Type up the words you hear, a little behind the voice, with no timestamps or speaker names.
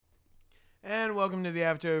And welcome to the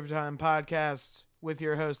After Overtime podcast with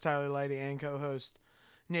your host, Tyler Lighty, and co-host,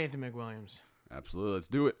 Nathan McWilliams. Absolutely. Let's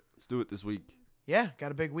do it. Let's do it this week. Yeah,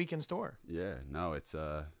 got a big week in store. Yeah, no, it's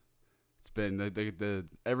been the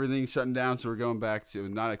everything's shutting down, so we're going back to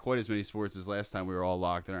not quite as many sports as last time we were all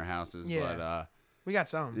locked in our houses. Yeah. But We got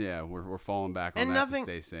some. yeah, we're falling back on And that nothing-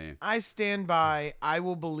 to stay sane. I stand by, I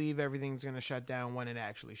will believe everything's going to shut down when it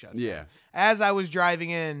actually shuts down. Yeah. As I was driving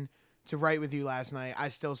in to write with you last night, I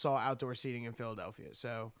still saw outdoor seating in Philadelphia.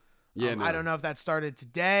 So Yeah, no. I don't know if that started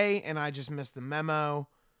today and I just missed the memo,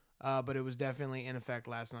 but it was definitely in effect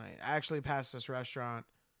last night. I actually passed this restaurant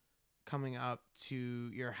coming up to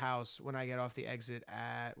your house when I get off the exit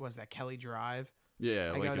at, Kelly Drive? Yeah,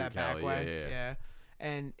 I like go in that Cali. back way. Yeah.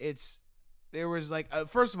 And there was like,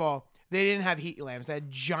 first of all, they didn't have heat lamps. They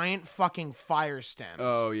had giant fucking fire stems.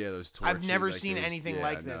 Oh yeah, those torches. I've never like seen those- anything yeah,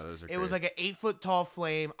 like no, this. those are It was crazy. like an 8-foot tall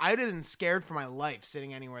flame. I would have been scared for my life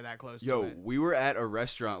sitting anywhere that close to Yo, it. we were at a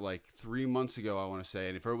restaurant like 3 months ago, I want to say,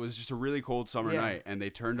 and if it was just a really cold summer Yeah. night, and they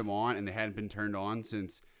turned them on, and they hadn't been turned on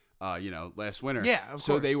since, last winter. Yeah, of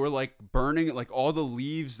So course. they were like burning like all the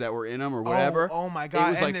leaves that were in them or whatever. Oh my God. It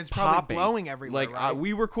was And like it's probably popping. blowing everywhere, Like right?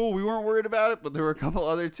 we were cool, we weren't worried about it, but there were a couple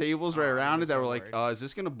other tables right I around was it that so were like, worried. "Is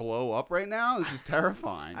this gonna blow up right now? This is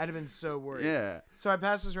terrifying." I'd have been so worried. Yeah. So I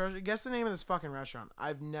passed this restaurant. Guess the name of this fucking restaurant.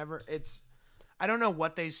 I don't know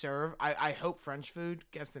what they serve. I hope French food.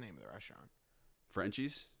 Guess the name of the restaurant.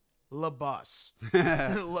 Frenchies. Le Bus.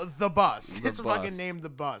 The Bus. The It's fucking Bus. named The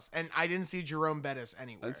Bus. And I didn't see Jerome Bettis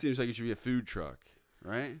anywhere. That seems like it should be a food truck,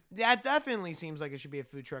 right? That definitely seems like it should be a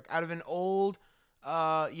food truck out of an old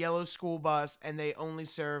yellow school bus, and they only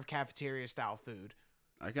serve cafeteria style food.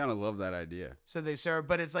 I kind of love that idea. So they serve,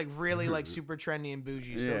 but it's like really like super trendy and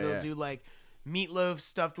bougie. So Yeah, they'll yeah. do like meatloaf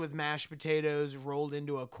stuffed with mashed potatoes rolled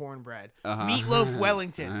into a cornbread. Uh-huh. Meatloaf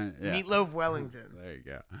Wellington. Yeah. Meatloaf Wellington. There you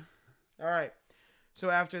go. All right.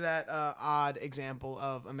 So after that odd example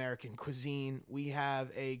of American cuisine, we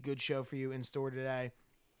have a good show for you in store today.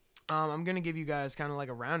 I'm going to give you guys kind of like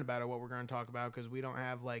a roundabout of what we're going to talk about because we don't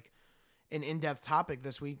have like an in-depth topic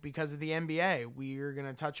this week because of the NBA. We're going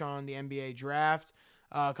to touch on the NBA draft,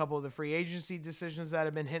 a couple of the free agency decisions that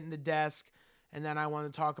have been hitting the desk, and then I want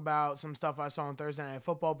to talk about some stuff I saw on Thursday Night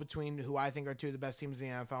Football between who I think are two of the best teams in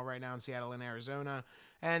the NFL right now in Seattle and Arizona.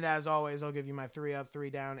 And as always, I'll give you my 3 up, 3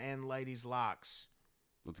 down, and Lighty's locks.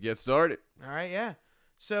 Let's get started. All right, yeah.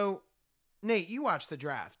 So, Nate, you watched the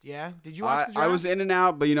draft, yeah? Did you watch the I draft? was in and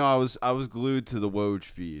out, but I was glued to the Woj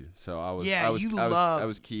feed, so I was. Yeah, I was, you I was, love- I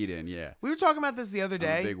was keyed in. Yeah, We were talking about this the other I'm a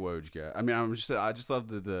day. big Woj guy. I mean, I just love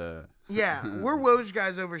the. Yeah, we're Woj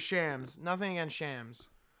guys over Shams. Nothing against Shams.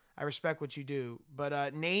 I respect what you do,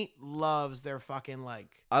 but Nate loves their fucking like.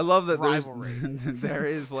 I love that Rivalry. there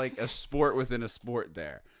is like a sport within a sport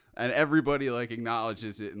there, and everybody like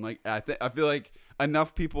acknowledges it, and like I feel like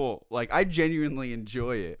enough people like I genuinely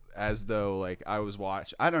enjoy it as though like I was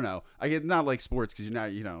watching. I don't know. I get not like sports because you're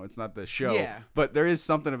not it's not the show. Yeah. But there is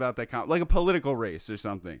something about that like a political race or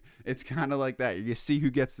something. It's kind of like that. You see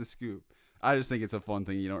who gets the scoop. I just think it's a fun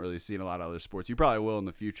thing you don't really see in a lot of other sports. You probably will in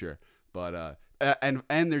the future, but and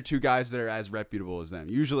they're two guys that are as reputable as them.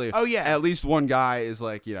 Usually, Oh, yeah. at least one guy is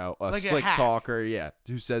like a Like a slick hack. talker,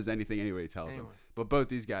 who says anything anybody tells him. Anyway. But both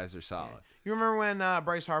these guys are solid. You remember when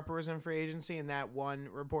Bryce Harper was in free agency and that one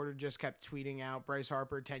reporter just kept tweeting out Bryce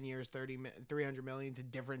Harper 10 years, 300 million to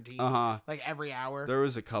different teams like every hour? There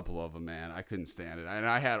was a couple of them, man. I couldn't stand it, and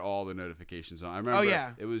I had all the notifications on. I remember. Oh,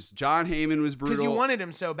 yeah. It was John Heyman was brutal. Because you wanted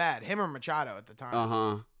him so bad, him or Machado at the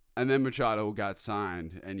time. And then Machado got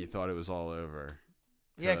signed, and you thought it was all over.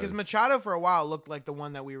 Yeah, because Machado for a while looked like the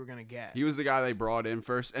one that we were going to get. He was the guy they brought in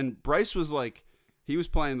first, and Bryce was like, he was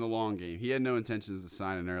playing the long game. He had no intentions of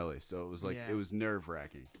signing early, so it was like Yeah. it was nerve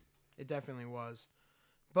wracking. It definitely was.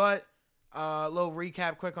 But a little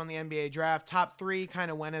recap quick on the NBA draft. Top 3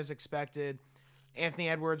 kind of went as expected. Anthony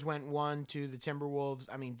Edwards went 1 to the Timberwolves.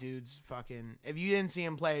 I mean, dude's fucking... If you didn't see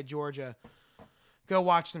him play at Georgia, go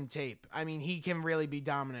watch some tape. I mean, he can really be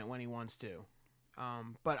dominant when he wants to.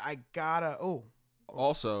 But I gotta...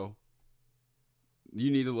 Also, you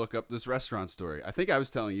need to look up this restaurant story. I think I was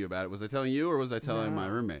telling you about it. Was I telling you or was I telling my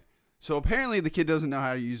roommate? So apparently the kid doesn't know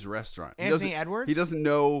how to use a restaurant. Anthony Edwards? He doesn't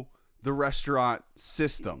know the restaurant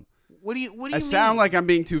system. What do you I mean? sound like I'm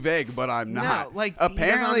being too vague, but I'm not. No, like, he doesn't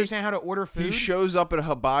apparently understand how to order food? he shows up at a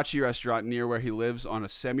hibachi restaurant near where he lives on a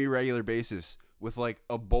semi-regular basis with like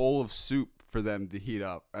a bowl of soup for them to heat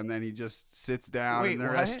up, and then he just sits down Wait, in the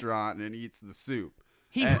what? restaurant and eats the soup.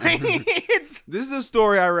 He And- it's This is a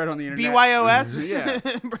story I read on the internet. BYOS? Yeah.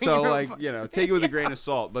 Bring So your own like, fucking- take it with a grain of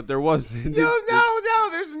salt, but there was No,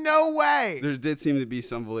 there's no way. there did seem to be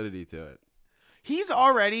some validity to it. He's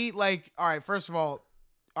already like, all right, first of all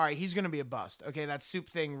right, he's going to be a bust. Okay, that Soup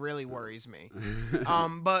thing really worries me.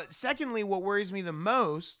 But secondly, what worries me the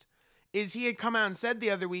most is he had come out and said the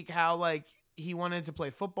other week how like he wanted to play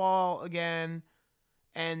football again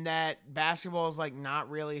and that basketball is like not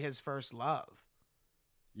really his first love.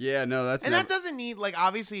 Yeah, no, that's and that doesn't need like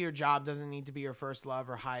obviously your job doesn't need to be your first love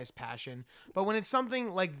or highest passion, but when it's something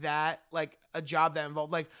like that, like a job that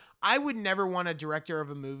involved like I would never want a director of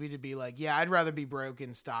a movie to be like, yeah, I'd rather be broke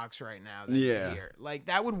in stocks right now than here. Like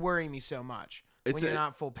that would worry me so much when you're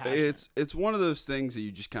not full passion. It's one of those things that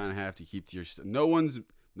you just kind of have to keep to yourself. No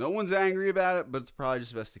one's angry about it, but it's probably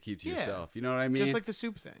just best to keep to yourself. You know what I mean? Just like the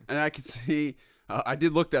Soup thing. And I could see. I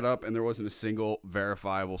did look that up, and there wasn't a single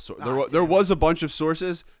verifiable source. There was a bunch of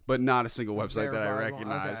sources, but not a single website that I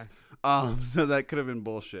recognized. Okay. So that could have been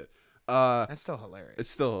bullshit. That's still hilarious. It's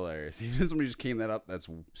still hilarious. Even somebody just came that up. That's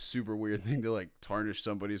a super weird thing to like tarnish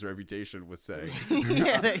somebody's reputation with saying.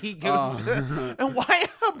 Yeah, that he goes to. And why a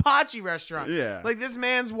hibachi restaurant? Yeah. Like this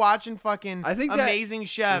man's watching fucking amazing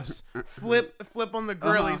chefs flip on the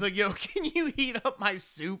grill. He's like, yo, can you heat up my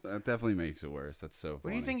soup? That definitely makes it worse. That's so funny. What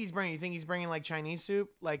do you think he's bringing? You think he's bringing like Chinese soup?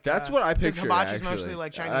 Like that's what I pictured. Hibachi's mostly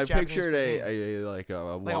like Chinese. I pictured a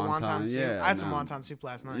wonton soup. Yeah, I had some wonton soup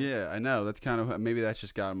last night. Yeah, I know. That's kind of maybe that's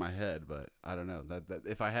just got in my head, but I don't know. That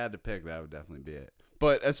if I had to pick, that would definitely be it.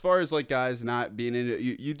 But as far as like guys not being into it,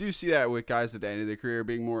 you do see that with guys at the end of their career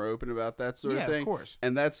being more open about that sort of thing. Yeah, of course.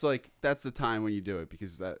 And that's the time when you do it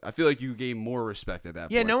because I feel like you gain more respect at that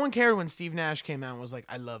point. Yeah, no one cared when Steve Nash came out and was like,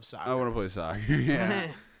 I love soccer. I want to play soccer. Yeah.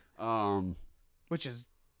 Which is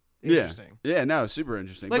interesting. Yeah, no, super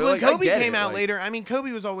interesting. Like but when Kobe came out later, I mean,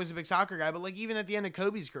 Kobe was always a big soccer guy, but like even at the end of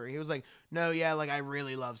Kobe's career, he was like, no, yeah, like I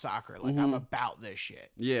really love soccer. Like I'm about this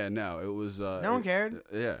shit. Yeah, no, it was. No one cared.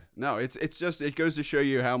 Yeah, no, it's just it goes to show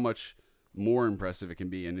you how much more impressive it can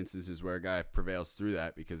be in instances where a guy prevails through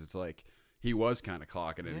that because it's like he was kind of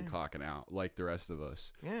clocking in and clocking out like the rest of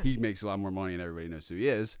us. Yeah. He makes a lot more money and everybody knows who he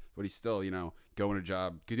is, but he's still, going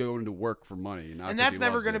to work for money. And that's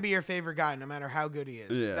never going to be your favorite guy, no matter how good he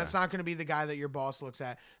is. Yeah. That's not going to be the guy that your boss looks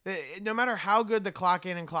at. No matter how good the clock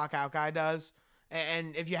in and clock out guy does,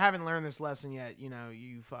 and if you haven't learned this lesson yet,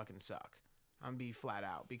 you fucking suck. I'm be flat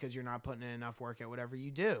out because you're not putting in enough work at whatever you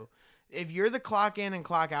do. If you're the clock in and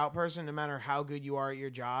clock out person, no matter how good you are at your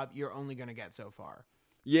job, you're only going to get so far.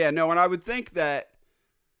 Yeah, no, and I would think that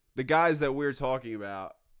the guys that we're talking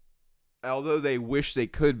about, although they wish they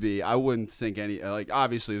could be, I wouldn't think any, like,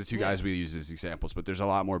 obviously the two guys we use as examples, but there's a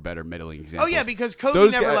lot more better middling examples. Oh, yeah, because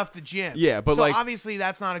Kobe never left the gym. Yeah, but so like, obviously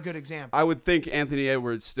that's not a good example. I would think Anthony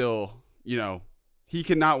Edwards still, he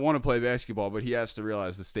cannot want to play basketball, but he has to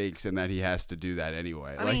realize the stakes and that he has to do that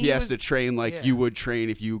anyway. I mean, he has to train like you would train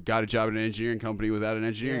if you got a job at an engineering company without an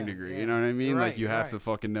engineering degree. You know what I mean? Right, like you have to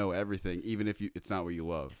fucking know everything, even if it's not what you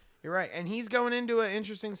love. You're right, and he's going into an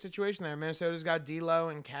interesting situation there. Minnesota's got D'Lo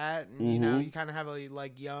and Cat, and you kind of have a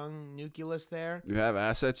like young nucleus there. You have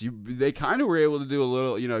assets. They kind of were able to do a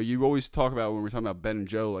little. You always talk about when we're talking about Ben and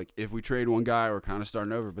Joe, like if we trade one guy, we're kind of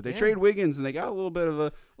starting over. But they trade Wiggins, and they got a little bit of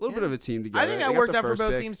a team together. I think that worked out for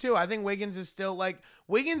both teams too. I think Wiggins is still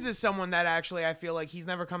Wiggins is someone that actually I feel like he's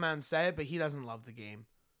never come out and said it, but he doesn't love the game.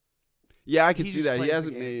 Yeah, I could see that. He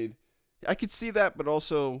hasn't made. I could see that, but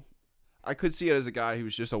also. I could see it as a guy who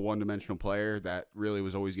was just a one-dimensional player that really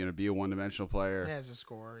was always going to be a one-dimensional player. Yeah, as a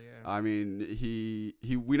scorer, yeah. I mean,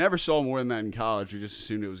 we never saw more than that in college. We just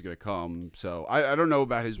assumed it was going to come. So I don't know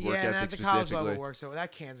about his work ethic at the specifically. college level work. So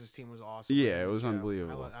that Kansas team was awesome. Yeah, it was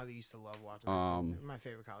unbelievable. I used to love watching that team. My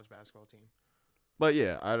favorite college basketball team. But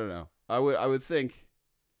yeah, I don't know. I would think,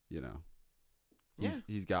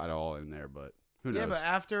 he's got it all in there, but who knows? Yeah, but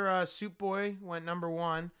after Soup Boy went number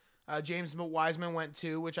 1. James Wiseman went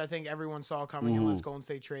 2, which I think everyone saw coming unless Golden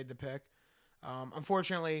State trade the pick.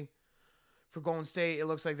 Unfortunately, for Golden State, it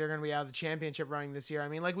looks like they're going to be out of the championship running this year. I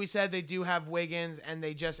mean, like we said, they do have Wiggins, and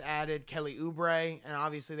they just added Kelly Oubre, and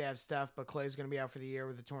obviously they have Steph, but Clay's going to be out for the year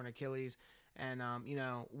with a torn Achilles. And,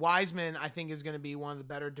 Wiseman, I think, is going to be one of the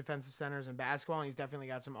better defensive centers in basketball, and he's definitely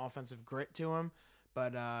got some offensive grit to him.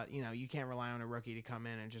 But, you can't rely on a rookie to come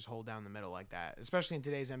in and just hold down the middle like that, especially in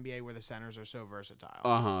today's NBA where the centers are so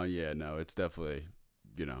versatile. Yeah, no, it's definitely,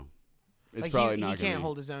 it's like probably he can't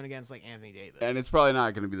hold his own against, like, Anthony Davis. And it's probably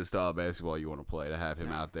not going to be the style of basketball you want to play to have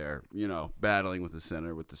him out there, battling with the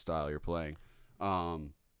center with the style you're playing.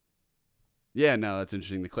 Yeah, no, that's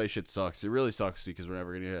interesting. The Clay shit sucks. It really sucks because we're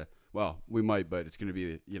never going to we might, but it's going to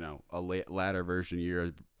be, a latter version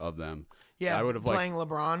year of them. Yeah, I would have playing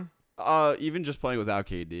LeBron. Even just playing without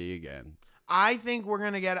KD again. I think we're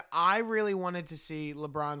going to get... I really wanted to see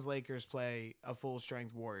LeBron's Lakers play a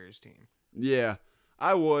full-strength Warriors team. Yeah.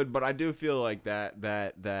 I would, but I do feel like that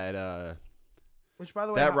Which, by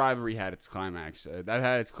the way, that rivalry had its climax. That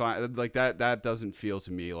had its like that doesn't feel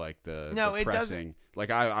to me like the it pressing.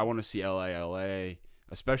 Like I want to see LA,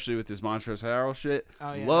 especially with this Montrezl Harrell shit.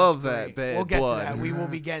 Oh, yeah, love that's that great. bad We'll get blood. to that. We will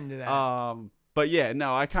be getting to that. But yeah,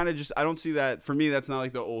 no, I kind of I don't see that. For me, that's not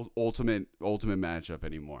like the ultimate matchup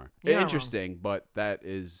anymore. You're not Interesting, but that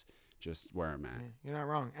is just where I'm at. Yeah, you're not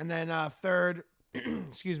wrong. And then third,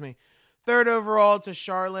 excuse me, third overall to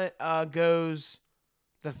Charlotte goes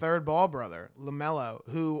the third Ball brother, LaMelo,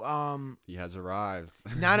 who He has arrived.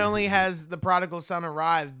 not only has the prodigal son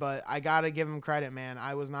arrived, but I got to give him credit, man.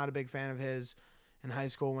 I was not a big fan of his in high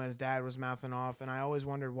school when his dad was mouthing off, and I always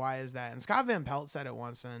wondered, why is that? And Scott Van Pelt said it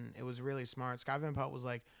once, and it was really smart. Scott Van Pelt was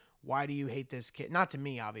like, why do you hate this kid? Not to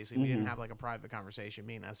me, obviously. We didn't have like a private conversation,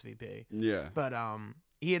 me and SVP. Yeah. But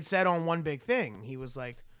he had said on One Big Thing, he was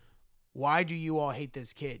like, why do you all hate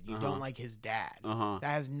this kid? You don't like his dad. That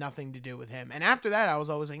has nothing to do with him. And after that, I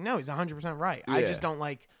was always like, no, he's 100% right. I just don't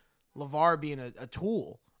like LeVar being a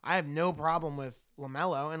tool. I have no problem with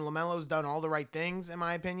LaMelo, and LaMelo's done all the right things, in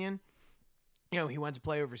my opinion. You know, he went to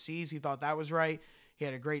play overseas. He thought that was right. He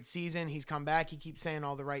had a great season. He's come back. He keeps saying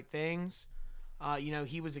all the right things. You know,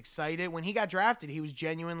 he was excited. When he got drafted, he was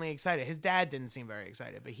genuinely excited. His dad didn't seem very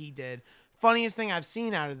excited, but he did. Funniest thing I've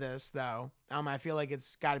seen out of this, though, I feel like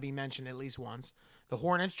it's got to be mentioned at least once. The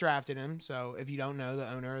Hornets drafted him. So if you don't know, the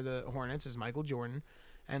owner of the Hornets is Michael Jordan.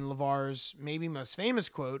 And LeVar's maybe most famous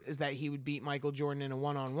quote is that he would beat Michael Jordan in a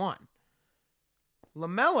one-on-one.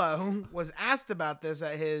 LaMelo was asked about this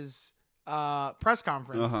at his press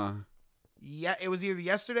conference. Yeah, it was either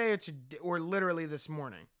yesterday or literally this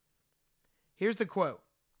morning. Here's the quote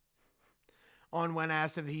on when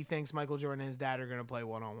asked if he thinks Michael Jordan and his dad are going to play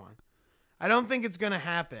one-on-one. I don't think it's going to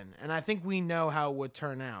happen, and I think we know how it would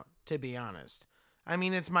turn out, to be honest. I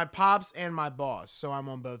mean, it's my pops and my boss, so I'm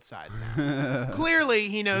on both sides now. Clearly,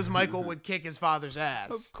 he knows Michael would kick his father's ass.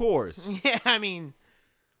 Of course. Yeah, I mean,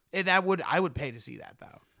 I would pay to see that,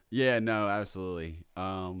 though. Yeah, no, absolutely.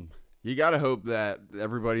 You got to hope that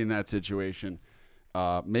everybody in that situation,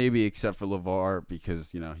 maybe except for LeVar,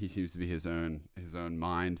 because, you know, he seems to be his own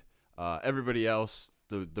mind. Everybody else,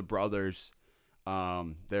 the brothers,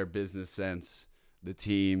 their business sense, the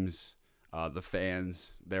teams, the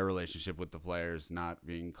fans, their relationship with the players not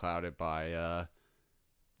being clouded by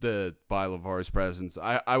LeVar's presence.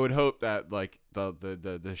 I would hope that like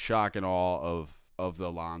the shock and awe of the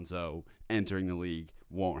Alonzo entering the league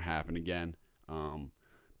won't happen again.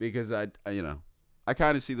 Because I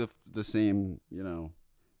kind of see the same, you know,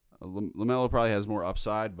 LaMelo probably has more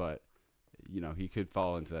upside, but you know, he could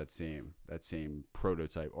fall into that same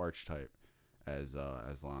prototype archetype as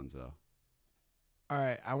Lonzo. All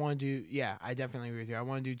right, I definitely agree with you. I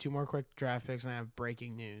want to do two more quick draft picks, and I have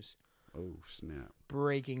breaking news. Oh, snap.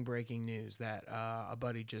 Breaking news that a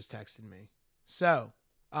buddy just texted me. So,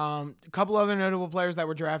 a couple other notable players that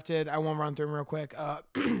were drafted. I won't run through them real quick.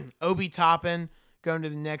 Obi Toppin going to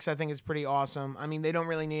the Knicks, I think is pretty awesome. I mean, they don't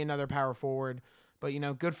really need another power forward, but, you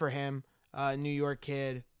know, good for him. New York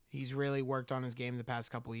kid. He's really worked on his game the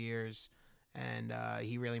past couple years, and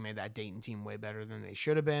he really made that Dayton team way better than they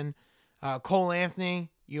should have been. Cole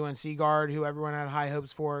Anthony, UNC guard, who everyone had high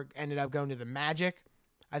hopes for, ended up going to the Magic.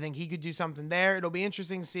 I think he could do something there. It'll be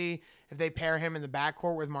interesting to see if they pair him in the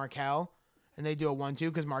backcourt with Markelle, and they do a 1-2,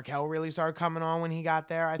 because Markelle really started coming on when he got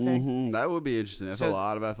there, I think. Mm-hmm. That would be interesting. That's a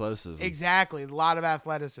lot of athleticism. Exactly. A lot of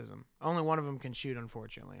athleticism. Only one of them can shoot,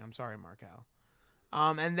 unfortunately. I'm sorry, Markelle.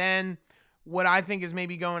 And then what I think is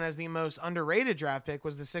maybe going as the most underrated draft pick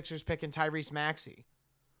was the Sixers picking Tyrese Maxey.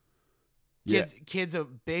 Kid's a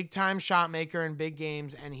big-time shot maker in big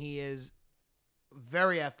games, and he is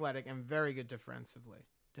very athletic and very good defensively.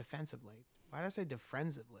 Why did I say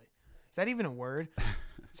defensively? Is that even a word?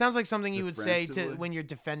 Sounds like something you would say to when you're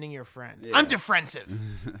defending your friend. Yeah. I'm defensive.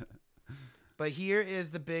 But here is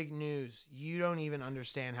the big news. You don't even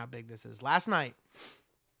understand how big this is. Last night,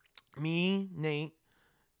 me, Nate,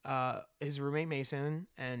 his roommate Mason,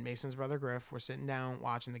 and Mason's brother Griff were sitting down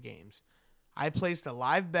watching the games. I placed a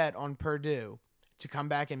live bet on Purdue to come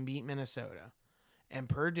back and beat Minnesota. And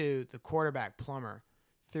Purdue, the quarterback, Plummer,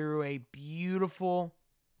 threw a beautiful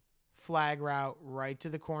flag route right to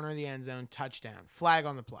the corner of the end zone, touchdown. Flag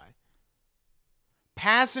on the play.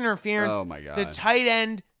 Pass interference. Oh, my God. The tight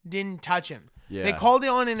end didn't touch him. Yeah. They called it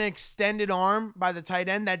on an extended arm by the tight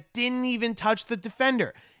end that didn't even touch the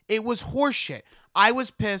defender. It was horseshit. I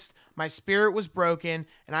was pissed. My spirit was broken,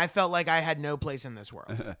 and I felt like I had no place in this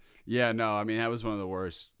world. Yeah, no, I mean, that was one of the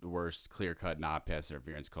worst clear-cut not pass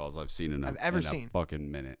interference calls I've seen in a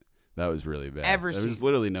fucking minute. That was really bad. There was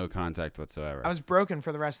literally no contact whatsoever. I was broken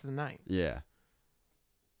for the rest of the night. Yeah.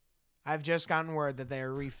 I've just gotten word that they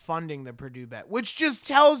are refunding the Purdue bet, which just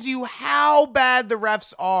tells you how bad the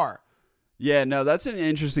refs are. Yeah, no, that's an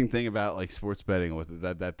interesting thing about like sports betting with it.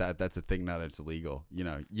 That's a thing that it's illegal. You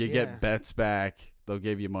know, you Yeah. get bets back. They'll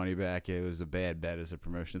give you money back. It was a bad bet as a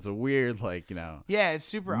promotion. It's a weird, like, you know, Yeah, it's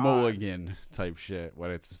super odd. mulligan type shit when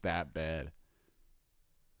it's just that bad.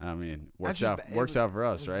 I mean, works out for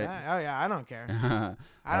us, right? Yeah, oh yeah, I don't care.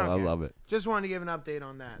 I don't care. love it. Just wanted to give an update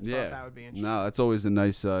on that. Yeah, Thought that would be interesting. no, that's always a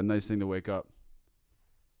nice thing to wake up.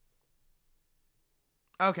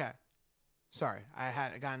 Okay. Sorry,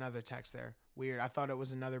 I got another text there. Weird. I thought it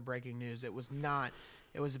was another breaking news. It was not.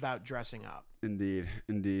 It was about dressing up. Indeed.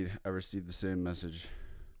 I received the same message.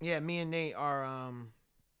 Yeah, me and Nate are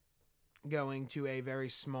going to a very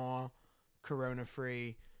small,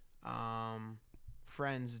 corona-free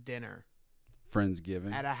friends dinner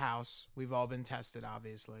Friendsgiving. at a house. We've all been tested,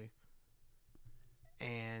 obviously,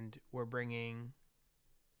 and we're bringing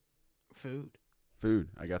food.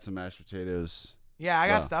 I got some mashed potatoes Yeah, I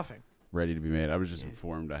got Wow. stuffing. ready to be made. I was just Yeah.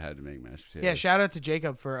 informed I had to make mashed potatoes. Yeah, shout out to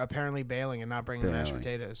Jacob for apparently bailing and not bringing the mashed Bailing.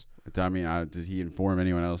 potatoes. I mean, did he inform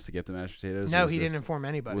anyone else to get the mashed potatoes? No, Was he this- didn't inform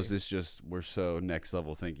anybody. Was this just we're so next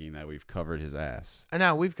level thinking that we've covered his ass? I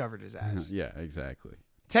know, we've covered his ass. Yeah, exactly.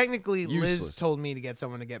 Technically, Liz Useless. told me to get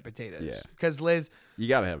someone to get potatoes. Yeah. Because Liz, You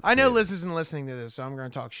gotta have. I know potatoes. Liz isn't listening to this, so I'm going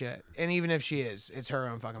to talk shit. And even if she is, it's her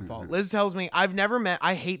own fucking fault. Mm-hmm. Liz tells me,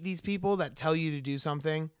 I hate these people that tell you to do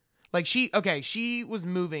something. Like she was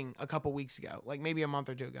moving a couple weeks ago, like maybe a month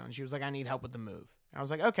or two ago, and she was like, I need help with the move. And I was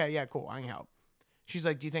like, okay, yeah, cool, I can help. She's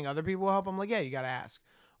like, do you think other people will help? I'm like, yeah, you got to ask.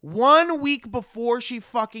 1 week before she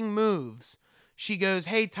fucking moves, she goes,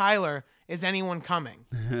 hey, Tyler, is anyone coming?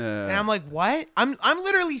 And I'm like, what? I'm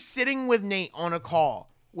literally sitting with Nate on a call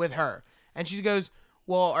with her. And she goes,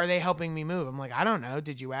 well, are they helping me move? I'm like, I don't know.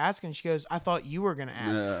 Did you ask? And she goes, I thought you were going to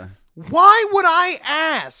ask. Why would I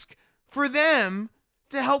ask for them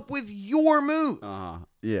to help with your move?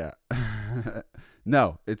 Yeah.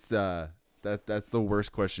 No, it's that's the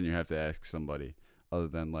worst question you have to ask somebody, other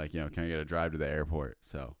than like, you know, can I get a drive to the airport?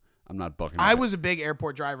 So I'm not bucking. I was a big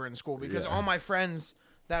airport driver in school because Yeah. all my friends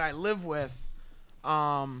that I live with,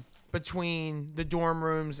 between the dorm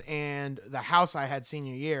rooms and the house I had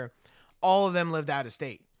senior year, all of them lived out of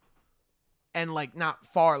state. And like not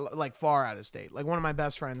far, like far out of state. Like one of my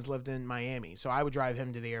best friends lived in Miami, so I would drive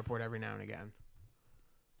him to the airport every now and again.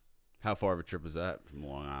 How far of a trip was that from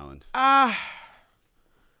Long Island?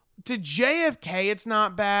 To JFK, it's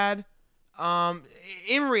not bad.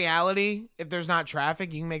 In reality, if there's not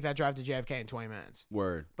traffic, you can make that drive to JFK in 20 minutes.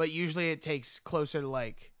 Word. But usually it takes closer to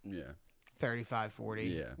like Yeah. 35, 40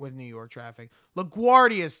 Yeah. with New York traffic.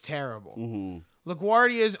 LaGuardia is terrible. Mm-hmm.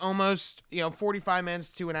 LaGuardia is almost, 45 minutes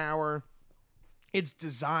to an hour. It's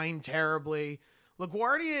designed terribly.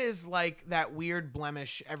 LaGuardia is like that weird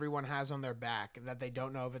blemish everyone has on their back that they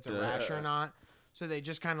don't know if it's a rash or not. So they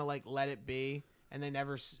just kind of like let it be, and they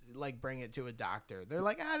never like bring it to a doctor. They're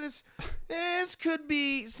like, this could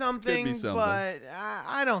be something, something. but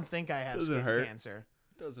I don't think I have Doesn't skin hurt. cancer.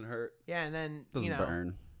 Doesn't hurt. Yeah, and then Doesn't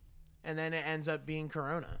burn. and then it ends up being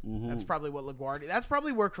Corona. Mhm. That's probably what LaGuardia. That's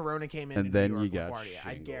probably where Corona came in. And in then New York, you got LaGuardia. I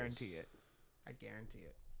shingles. guarantee it. I guarantee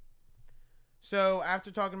it. So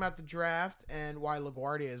after talking about the draft and why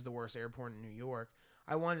LaGuardia is the worst airport in New York,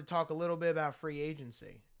 I wanted to talk a little bit about free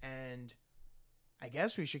agency. And I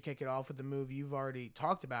guess we should kick it off with the move you've already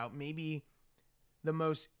talked about. Maybe the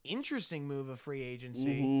most interesting move of free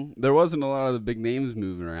agency. Mm-hmm. There wasn't a lot of the big names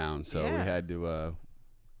moving around, so Yeah. we had to.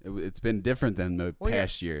 It's been different than the Well, yeah,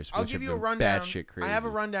 past years. I'll which give have you a been rundown. batshit crazy. I have a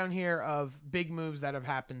rundown here of big moves that have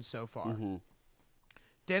happened so far. Mm-hmm.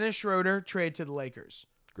 Dennis Schroeder trade to the Lakers.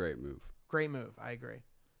 Great move. Great move. I agree.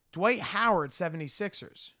 Dwight Howard,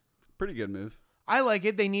 76ers. Pretty good move. I like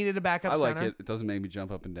it. They needed a backup I like center. it. It doesn't make me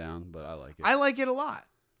jump up and down, but I like it. I like it a lot.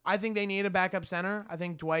 I think they need a backup center. I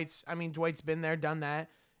think Dwight's been there, done that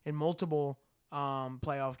in multiple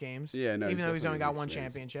playoff games. Yeah, no, Even though he's only got definitely one made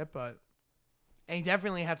championship, and he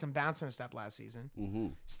definitely had some bouncing step last season. Mm-hmm.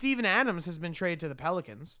 Steven Adams has been traded to the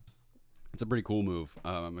Pelicans. It's a pretty cool move.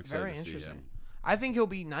 I'm excited Very to see interesting. him. I think he'll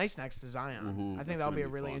be nice next to Zion. Mhm. I think That's that'll gonna be a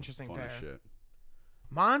really fun. interesting Fun pair. as shit.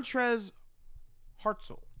 Montrez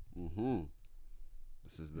Hartzell. Mm-hmm.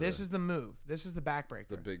 This is the move. This is the backbreaker.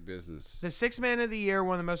 the big business. The sixth man of the year,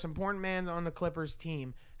 one of the most important men on the Clippers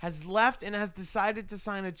team, has left and has decided to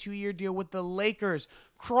sign a 2-year deal with the Lakers,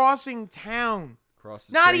 crossing town. Cross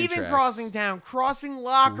the Not train even tracks. crossing town, crossing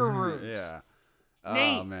locker rooms. Yeah.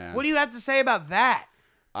 Nate, Oh, man. what do you have to say about that?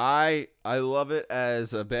 I love it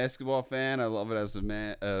as a basketball fan. I love it as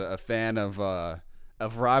a fan of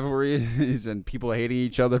of rivalries and people hating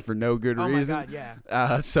each other for no good Oh reason. my god,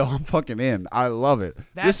 yeah. So I'm fucking in. I love it.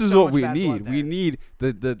 That's This is so what much we bad blood need. We there. need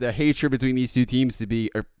the hatred between these two teams to be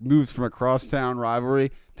moved from a crosstown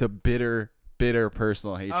rivalry to bitter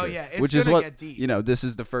personal hatred. Oh yeah, it's which gonna is what get deep. this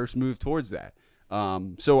is the first move towards that.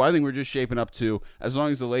 So I think we're just shaping up to, as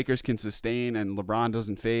long as the Lakers can sustain and LeBron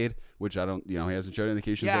doesn't fade, which I don't, he hasn't showed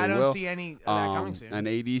indications Yeah, that I he don't will. see any of that coming soon. And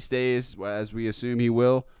AD stays as we assume he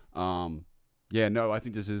will. Yeah, no, I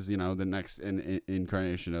think this is, the next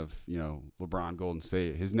incarnation of, LeBron Golden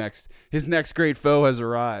State. His next great foe has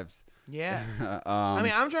arrived. Yeah. I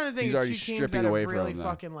mean, I'm trying to think he's of already two teams stripping that away have from really him, though.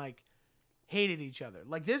 fucking like hated each other.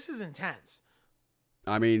 Like this is intense.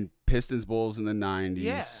 I mean, Pistons Bulls in the 90s.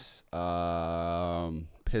 Yeah.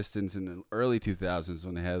 Pistons in the early 2000s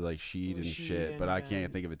when they had like Sheed and Sheed shit, but and, I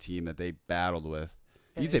can't think of a team that they battled with.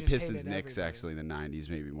 Yeah, You'd they say just Pistons hated Knicks everybody. actually in the 90s,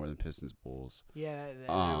 maybe more than Pistons Bulls. Yeah. That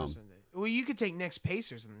was well, you could take Knicks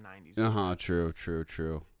Pacers in the 90s. True.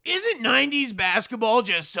 Isn't 90s basketball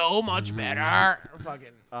just so much better? Fucking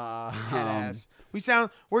head ass.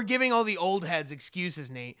 We're giving all the old heads excuses,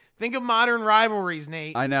 Nate. Think of modern rivalries,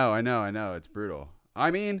 Nate. I know. It's brutal.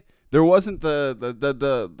 I mean, there wasn't the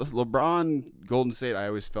LeBron Golden State. I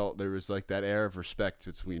always felt there was like that air of respect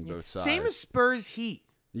between both sides. Same as Spurs Heat.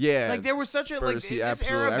 Yeah, Like there was such a like Spurs, this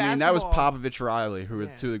absolutely. era of I mean, that was basketball- Popovich, Riley, who were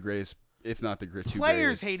Yeah. two of the greatest, if not the two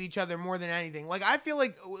Players greatest. hate each other more than anything. Like I feel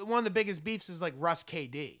like one of the biggest beefs is like Russ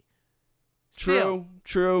KD. True.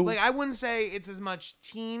 Like I wouldn't say it's as much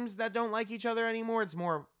teams that don't like each other anymore. It's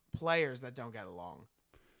more players that don't get along.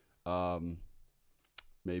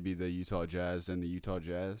 Maybe the Utah Jazz and the Utah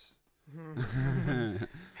Jazz.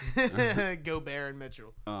 Gobert and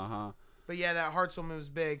Mitchell. Uh-huh. But yeah, that Hartzell move's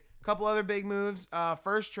big. A couple other big moves.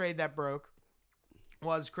 First trade that broke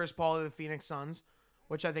was Chris Paul to the Phoenix Suns,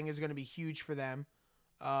 which I think is going to be huge for them.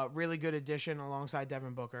 Really good addition alongside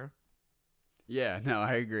Devin Booker. Yeah, no,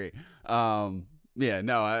 I agree.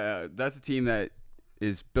 That's a team that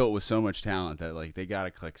is built with so much talent that like they gotta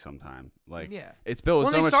click sometime. Like Yeah. it's built with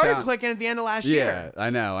Well, so they much started talent. clicking at the end of last Yeah, year. I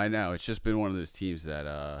know. It's just been one of those teams that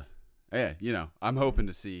I'm hoping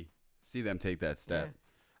to see them take that step.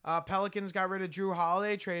 Yeah. Pelicans got rid of Drew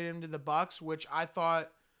Holiday, traded him to the Bucks, which I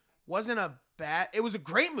thought wasn't a bad. It was a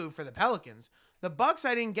great move for the Pelicans. The Bucks,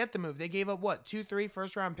 I didn't get the move. They gave up 2-3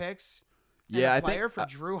 first round picks. And Yeah, a I player think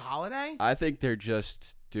for Drew Holiday. I think they're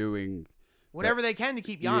just doing Whatever they can to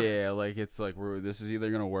keep Giannis. Yeah, like it's like this is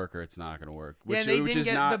either gonna work or it's not gonna work. Yeah, and they which didn't is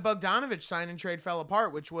get not, the Bogdanovich sign and trade fell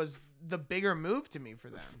apart, which was the bigger move to me for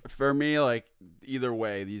them. for me. Like either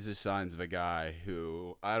way, these are signs of a guy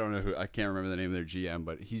who I don't know I can't remember the name of their GM,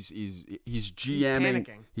 but he's GMing.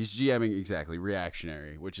 panicking. He's GMing exactly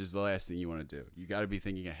reactionary, which is the last thing you want to do. You got to be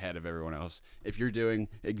thinking ahead of everyone else. If you're doing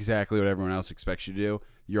exactly what everyone else expects you to do,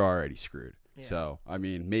 you're already screwed. Yeah. So I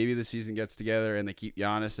mean, maybe the season gets together and they keep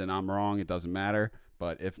Giannis, and I'm wrong. It doesn't matter.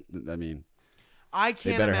 But I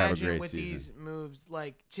can't better have a imagine great with season. these moves,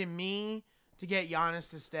 like to me, to get Giannis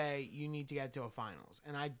to stay, you need to get to a finals,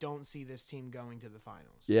 and I don't see this team going to the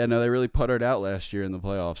finals. yeah, no, they really puttered out last year in the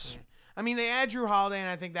playoffs. Yeah. I mean, they add Drew Holiday, and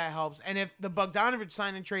I think that helps. And if the Bogdanovich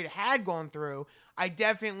sign and trade had gone through, I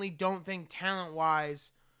definitely don't think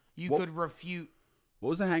talent-wise you could refute. What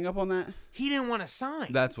was the hang up on that? He didn't want to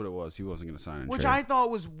sign, That's what it was. He wasn't going to sign. which I thought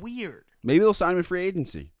was weird. Maybe they'll sign him in free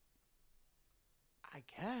agency. I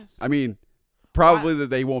guess. I mean, probably that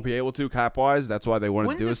they won't be able to cap wise. That's why they wanted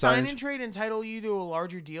Wouldn't to do the a sign. sign and trade entitle you to a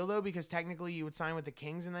larger deal though? Because technically you would sign with the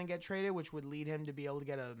Kings and then get traded, which would lead him to be able to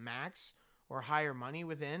get a max or higher money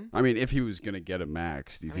within. I mean, if he was going to get a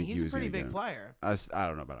max, do you I mean, think he's he a was pretty going to big get player. I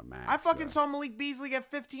don't know about a max. I fucking saw Malik Beasley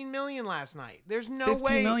get $15 million last night. There's no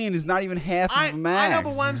way. $15 million is not even half of a max. I know,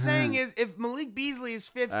 but what I'm saying is, if Malik Beasley is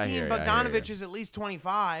 15, I hear you. Bogdanovich is at least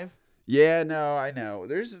 25. Yeah, no, I know.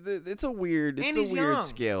 It's a weird And he's young.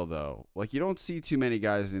 scale though. Like you don't see too many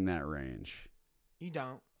guys in that range. You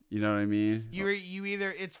don't. You know what I mean? You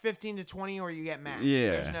either it's 15 to 20 or you get max.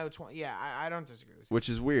 Yeah. There's no 20. Yeah, I don't disagree with you. Which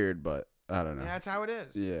is weird, but I don't know. Yeah, that's how it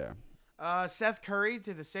is. Yeah. Seth Curry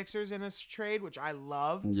to the Sixers in this trade, which I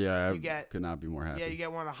love. Yeah, You could not be more happy. Yeah, you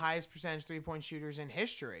get one of the highest percentage 3-point shooters in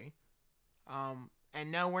history.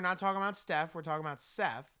 And no, we're not talking about Steph. We're talking about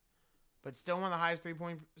Seth. But still one of the highest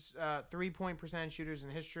 3-point percentage shooters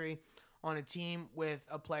in history on a team with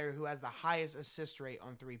a player who has the highest assist rate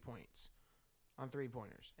on 3 points, on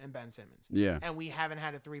 3-pointers, and Ben Simmons. Yeah. And we haven't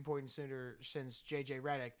had a 3-point shooter since J.J.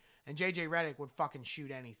 Redick. And J.J. Redick would fucking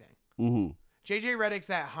shoot anything. Mm-hmm. J.J. Redick's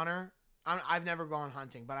that hunter. I've never gone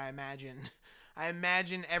hunting, but I imagine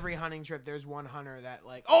every hunting trip there's one hunter that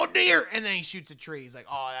like, oh deer, and then he shoots a tree. He's like,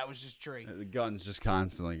 oh, that was just a tree. The gun's just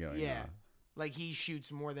constantly going. Yeah. Like he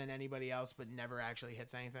shoots more than anybody else, but never actually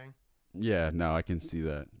hits anything. Yeah, no, I can see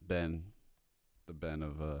that. Ben, the Ben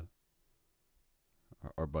of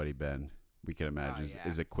our buddy Ben, we can imagine yeah.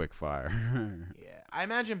 is a quick fire. Yeah, I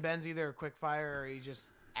imagine Ben's either a quick fire or he just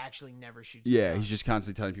actually never shoots. Yeah, he's just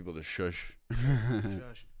constantly telling people to shush.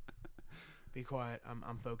 Shush. Be quiet.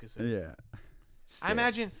 I'm focusing. Yeah. I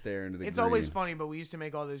imagine stare into the it's green. always funny, but we used to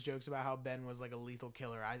make all those jokes about how Ben was like a lethal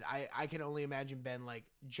killer. I can only imagine Ben like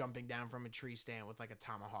jumping down from a tree stand with like a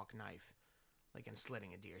tomahawk knife, like and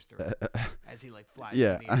slitting a deer's throat as he like flies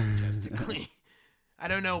Yeah. through the air majestically. I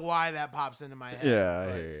don't know why that pops into my head. Yeah, I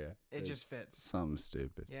but hear you. It just fits. Something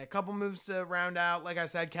stupid. Yeah, a couple moves to round out. Like I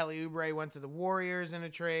said, Kelly Oubre went to the Warriors in a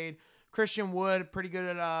trade. Christian Wood, pretty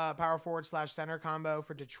good at power forward / center combo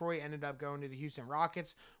for Detroit, ended up going to the Houston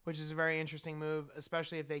Rockets, which is a very interesting move,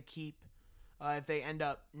 especially if they end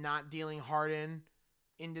up not dealing Harden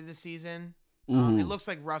into the season. It looks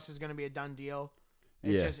like Russ is going to be a done deal.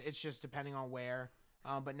 It's just depending on where.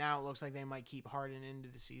 But now it looks like they might keep Harden into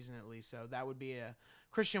the season at least. So that would be a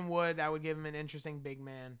Christian Wood. That would give him an interesting big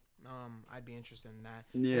man. I'd be interested in that.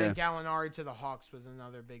 Yeah. And Gallinari to the Hawks was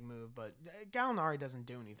another big move, but Gallinari doesn't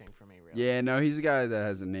do anything for me, really. Yeah, no, he's a guy that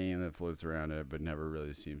has a name that floats around it, but never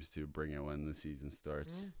really seems to bring it when the season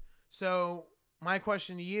starts. So my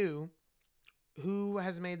question to you, who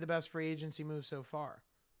has made the best free agency move so far?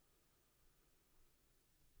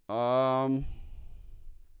 Because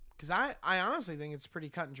I honestly think it's pretty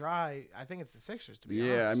cut and dry. I think it's the Sixers, to be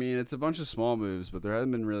honest. Yeah, I mean, it's a bunch of small moves, but there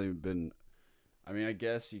hasn't been. I mean, I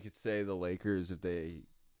guess you could say the Lakers if they.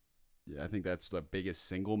 Yeah, I think that's the biggest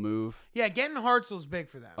single move. Yeah, getting Hartzell's big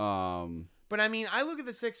for them. But But I mean, I look at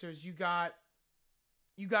the Sixers. You got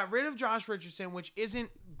rid of Josh Richardson, which isn't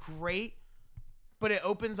great, but it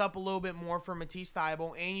opens up a little bit more for Matisse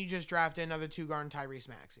Thybulle, and you just drafted another 2-guard Tyrese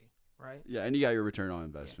Maxey, right? Yeah, and you got your return on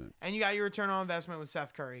investment. Yeah. And you got your return on investment with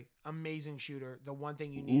Seth Curry, amazing shooter, the one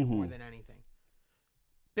thing you need more than anything.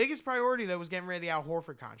 Biggest priority, though, was getting rid of the Al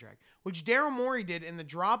Horford contract, which Daryl Morey did in the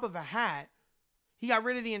drop of a hat. He got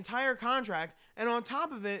rid of the entire contract, and on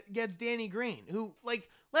top of it, gets Danny Green, who, like,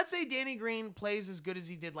 let's say Danny Green plays as good as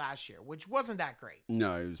he did last year, which wasn't that great.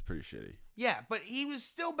 No, he was pretty shitty. Yeah, but he was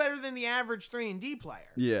still better than the average 3-and-D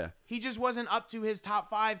player. Yeah. He just wasn't up to his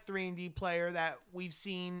top 5 3-and-D player that we've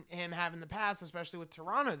seen him have in the past, especially with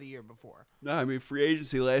Toronto the year before. No, I mean, free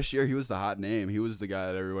agency last year, he was the hot name. He was the guy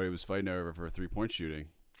that everybody was fighting over for 3-point shooting.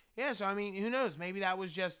 Yeah, so, I mean, who knows? Maybe that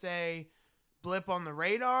was just a blip on the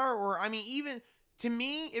radar, or, I mean, even... To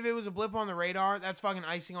me, if it was a blip on the radar, that's fucking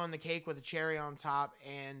icing on the cake with a cherry on top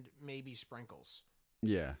and maybe sprinkles.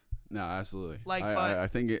 Yeah. No, absolutely. Like, I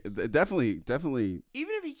think it definitely. Even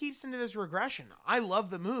if he keeps into this regression, I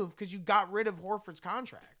love the move because you got rid of Horford's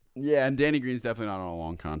contract. Yeah, and Danny Green's definitely not on a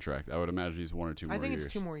long contract. I would imagine he's 1 or 2 more years. I think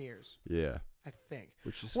it's 2 more years. Yeah. I think.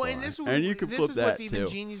 Which is well, fine. And you can this flip is that what's even too.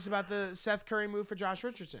 genius about the Seth Curry move for Josh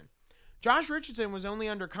Richardson. Josh Richardson was only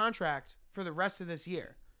under contract for the rest of this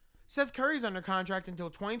year. Seth Curry's under contract until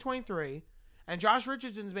 2023, and Josh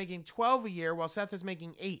Richardson's making $12 a year while Seth is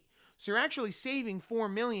making $8. So you're actually saving $4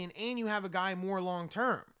 million, and you have a guy more long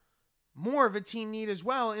term, more of a team need as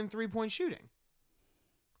well in 3-point shooting.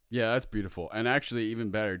 Yeah, that's beautiful. And actually, even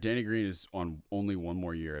better, Danny Green is on only 1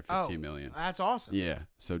 more year at $15 million. That's awesome. Yeah,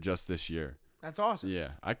 so just this year. That's awesome.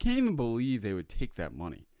 Yeah, I can't even believe they would take that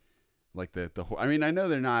money. Like the I mean, I know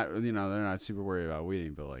they're not super worried about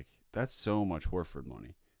waiting, but like that's so much Horford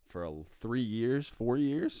money. For 3 years, 4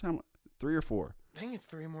 years? 3 or 4? I think it's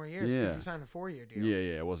 3 more years because he signed a 4-year deal.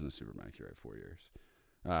 Yeah, it wasn't a supermax. You're right, 4 years.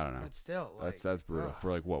 I don't know. But still, like, that's brutal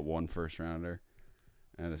for like what 1 first rounder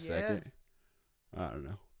and a second. Yeah. I don't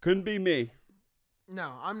know. Couldn't be me.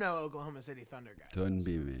 No, I'm no Oklahoma City Thunder guy. Couldn't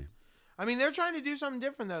be me. I mean, they're trying to do something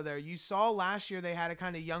different though. There, you saw last year they had a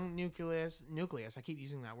kind of young nucleus. I keep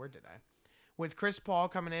using that word today. With Chris Paul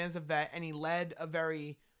coming in as a vet, and he led a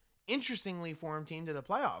very interestingly formed team to the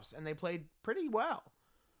playoffs, and they played pretty well.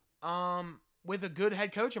 With a good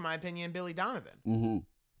head coach, in my opinion, Billy Donovan. Mm-hmm.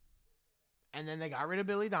 And then they got rid of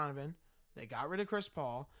Billy Donovan. They got rid of Chris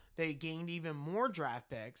Paul. They gained even more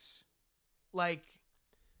draft picks. Like,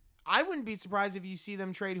 I wouldn't be surprised if you see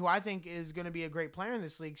them trade who I think is going to be a great player in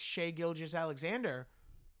this league, Shai Gilgeous-Alexander,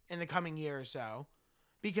 in the coming year or so.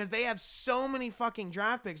 Because they have so many fucking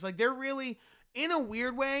draft picks. Like, they're really, in a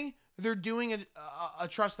weird way, they're doing a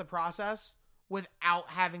trust the process without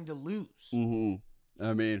having to lose. Mm-hmm.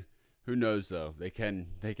 I mean, who knows though? They can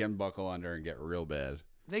buckle under and get real bad.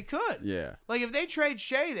 They could. Yeah. Like if they trade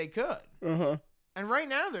Shai, they could. Uh-huh. And right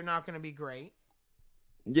now they're not going to be great.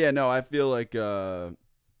 Yeah, no, I feel like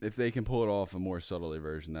if they can pull it off a more subtly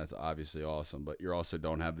version, that's obviously awesome. But you also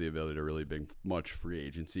don't have the ability to really bring much free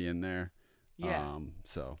agency in there. Yeah.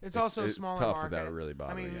 So It's also a smaller tough market. without really I mean,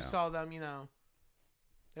 bothering we out. saw them,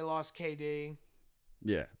 they lost KD.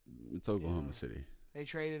 Yeah, it's Oklahoma Yeah. City. They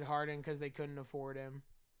traded Harden because they couldn't afford him.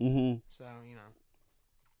 Mm-hmm. So,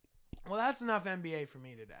 Well, that's enough NBA for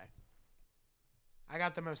me today. I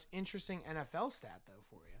got the most interesting NFL stat, though,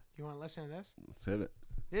 for you. You want to listen to this? Let's hit it.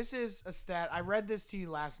 This is a stat. I read this to you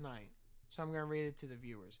last night, so I'm going to read it to the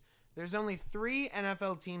viewers. There's only 3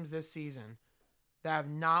 NFL teams this season that have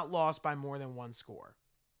not lost by more than 1 score.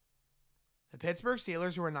 The Pittsburgh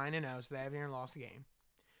Steelers, who are 9-0, so they haven't even lost a game.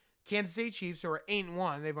 Kansas City Chiefs, who are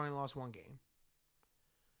 8-1, they've only lost 1 game.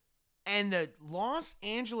 And the Los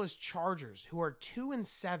Angeles Chargers, who are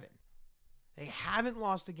 2-7, they haven't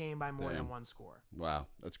lost a game by more than 1 score. Wow,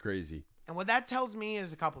 that's crazy. And what that tells me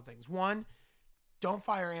is a couple things. One, don't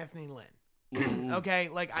fire Anthony Lynn. Okay?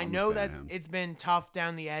 Like, I know that it's been tough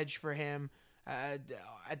down the edge for him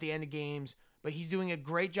at the end of games, but he's doing a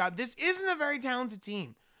great job. This isn't a very talented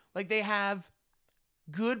team. Like, they have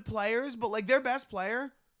good players, but, like, their best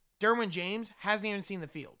player, Derwin James, hasn't even seen the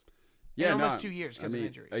field. In almost 2 years because of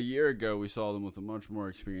injuries. A year ago, we saw them with a much more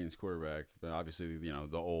experienced quarterback. But obviously,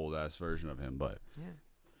 the old-ass version of him. But yeah.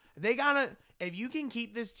 They got to – if you can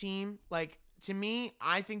keep this team, like, to me,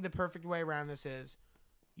 I think the perfect way around this is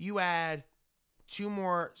you add 2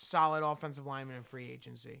 more solid offensive linemen in free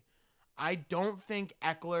agency. I don't think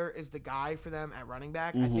Eckler is the guy for them at running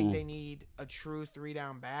back. I think they need a true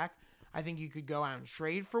 3-down back. I think you could go out and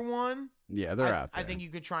trade for one. Yeah, they're out there. I think you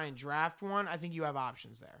could try and draft one. I think you have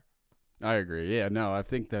options there. I agree. Yeah, no, I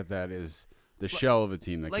think that is the shell of a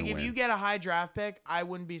team that can win. Like, if you get a high draft pick, I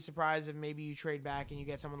wouldn't be surprised if maybe you trade back and you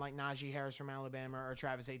get someone like Najee Harris from Alabama or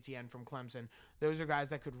Travis Etienne from Clemson. Those are guys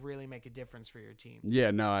that could really make a difference for your team.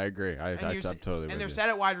 Yeah, no, I agree. I'm totally with And they're you. set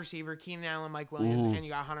at wide receiver, Keenan Allen, Mike Williams, and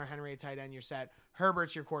you got Hunter Henry at tight end, you're set.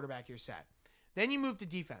 Herbert's your quarterback, you're set. Then you move to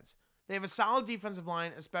defense. They have a solid defensive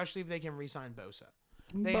line, especially if they can re-sign Bosa.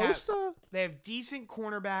 They have decent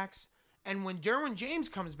cornerbacks, and when Derwin James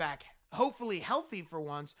comes back, hopefully healthy for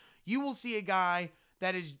once, you will see a guy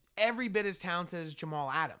that is every bit as talented as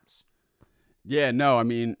Jamal Adams. Yeah, no, I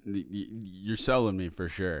mean, you're selling me for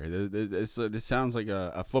sure. This sounds like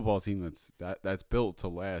a football team that's built to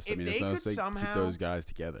last. If it's nice to keep those guys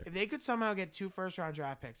together. If they could somehow get 2 first-round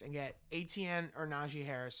draft picks and get Etienne or Najee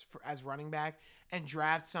Harris as running back and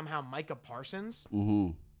draft somehow Micah Parsons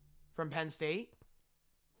from Penn State,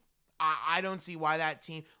 I don't see why that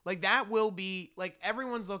team – like, that will be – like,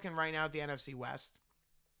 everyone's looking right now at the NFC West.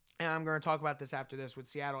 And I'm going to talk about this after this with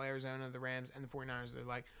Seattle, Arizona, the Rams, and the 49ers. They're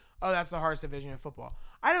like, oh, that's the hardest division in football.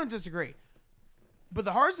 I don't disagree. But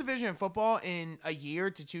the hardest division in football in a year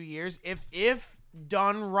to 2 years, if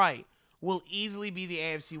done right, will easily be the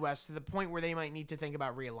AFC West to the point where they might need to think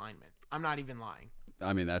about realignment. I'm not even lying.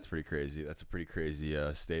 I mean, that's pretty crazy. That's a pretty crazy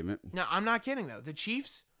statement. No, I'm not kidding, though. The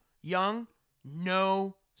Chiefs, young,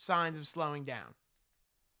 no signs of slowing down.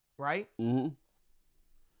 Right? Mm-hmm.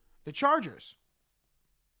 The Chargers,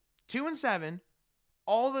 2-7.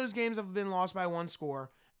 All those games have been lost by 1 score,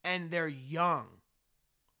 and they're young.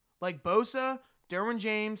 Like Bosa, Derwin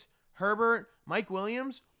James, Herbert, Mike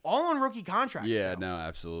Williams, all on rookie contracts. Yeah, no,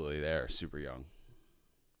 absolutely. They're super young.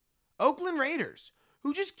 Oakland Raiders,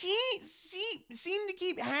 who just seem to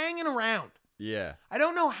keep hanging around. Yeah. I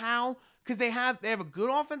don't know how, because they have a good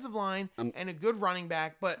offensive line and a good running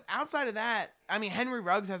back, but outside of that, I mean, Henry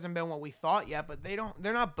Ruggs hasn't been what we thought yet, but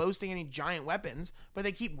they're not boasting any giant weapons, but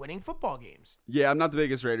they keep winning football games. Yeah, I'm not the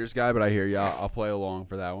biggest Raiders guy, but I hear you. I'll play along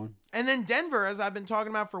for that one. And then Denver, as I've been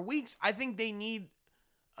talking about for weeks, I think they need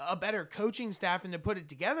a better coaching staff and to put it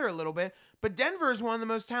together a little bit. But Denver is one of the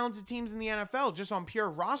most talented teams in the NFL, just on pure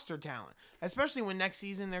roster talent, especially when next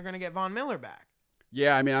season they're going to get Von Miller back.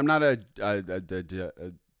 Yeah, I mean, I'm not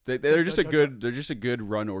they're just a good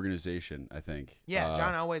run organization, I think. Yeah,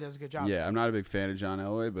 John Elway does a good job. Yeah, I'm not a big fan of John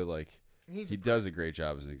Elway, but like he does a great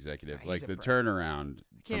job as an executive. Yeah, like the turnaround.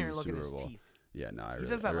 You can't even look at Super his Bowl. teeth. Yeah, no, I He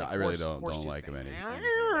really don't like him any.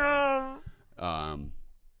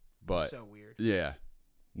 But so weird. Yeah,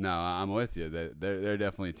 no, I'm with you. They're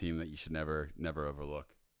definitely a team that you should never overlook.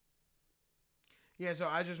 Yeah, so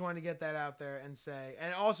I just wanted to get that out there and say,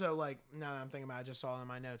 and also, like, now that I'm thinking about it, I just saw it in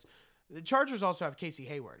my notes. The Chargers also have Casey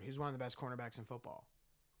Hayward, who's one of the best cornerbacks in football.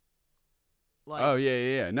 Like, oh,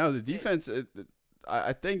 yeah. No, the defense,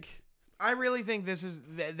 I think. I really think this is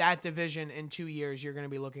that division in 2 years, you're going to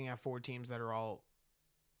be looking at 4 teams that are all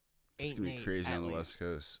 8-8. It's going to be crazy on the West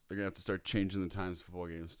Coast. They're going to have to start changing the times football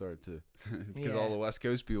games start to, because all the West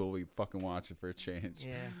Coast people will be fucking watching for a change.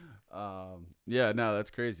 Yeah. Yeah, no, that's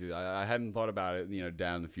crazy. I hadn't thought about it,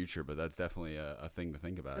 down in the future, but that's definitely a thing to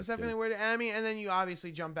think about. It's definitely weird. I mean, and then you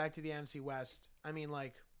obviously jump back to the NFC West. I mean,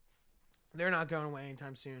 like, They're not going away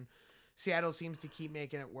anytime soon. Seattle seems to keep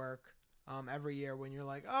making it work every year when you're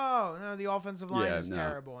like, oh, no, the offensive line is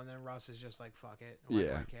terrible. And then Russ is just like, fuck it. Why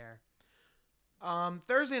do I care?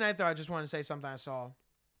 Thursday night, though, I just want to say something I saw.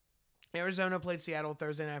 Arizona played Seattle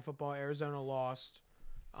Thursday Night Football. Arizona lost.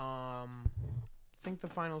 I think the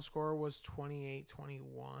final score was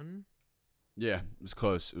 28-21. Yeah, it was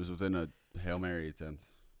close. It was within a Hail Mary attempt.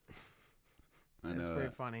 I know. That's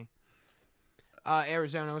pretty funny.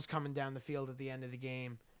 Arizona was coming down the field at the end of the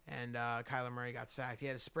game, and Kyler Murray got sacked. He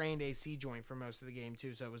had a sprained AC joint for most of the game,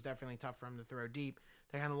 too, so it was definitely tough for him to throw deep.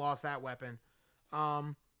 They kind of lost that weapon.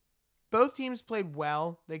 Both teams played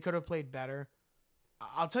well. They could have played better.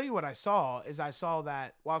 I'll tell you what I saw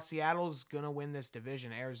that while Seattle's going to win this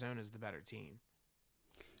division, Arizona's the better team.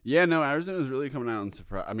 Yeah, no, Arizona's really coming out and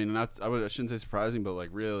surprise. I mean, I shouldn't say surprising, but like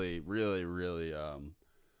really, really, really,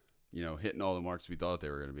 hitting all the marks we thought they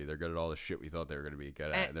were going to be. They're good at all the shit we thought they were going to be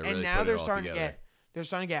good at. And now they're starting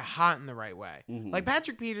to get hot in the right way. Mm-hmm. Like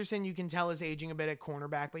Patrick Peterson, you can tell is aging a bit at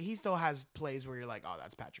cornerback, but he still has plays where you're like, oh,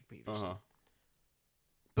 that's Patrick Peterson. Uh-huh.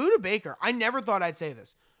 Budda Baker, I never thought I'd say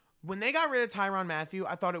this. When they got rid of Tyrann Mathieu,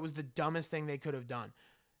 I thought it was the dumbest thing they could have done.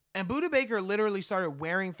 And Budda Baker literally started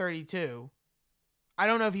wearing 32. I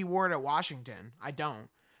don't know if he wore it at Washington. I don't.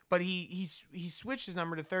 But he switched his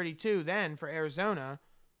number to 32 then for Arizona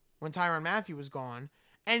when Tyrann Mathieu was gone.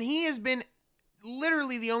 And he has been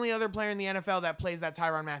literally the only other player in the NFL that plays that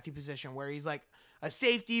Tyrann Mathieu position where he's like a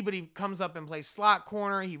safety, but he comes up and plays slot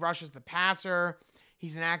corner. He rushes the passer.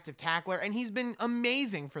 He's an active tackler. And he's been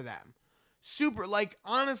amazing for them. Super, like,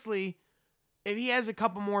 honestly, if he has a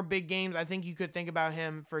couple more big games, I think you could think about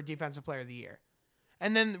him for Defensive Player of the Year.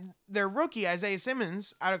 And then their rookie, Isaiah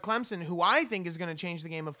Simmons, out of Clemson, who I think is going to change the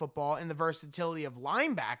game of football in the versatility of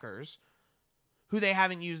linebackers, who they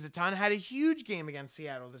haven't used a ton, had a huge game against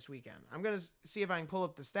Seattle this weekend. I'm going to see if I can pull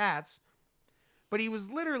up the stats. But he was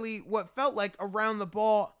literally what felt like around the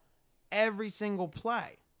ball every single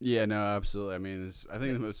play. Yeah, no, absolutely. I mean, I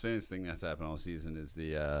think the most famous thing that's happened all season is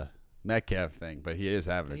the Metcalf thing, but he is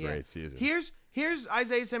having a great season. Here's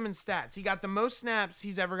Isaiah Simmons' stats. He got the most snaps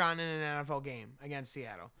he's ever gotten in an NFL game against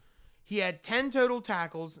Seattle. He had 10 total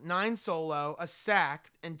tackles, 9 solo, a sack,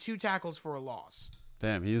 and 2 tackles for a loss.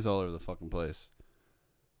 Damn, he is all over the fucking place.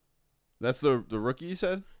 That's the rookie you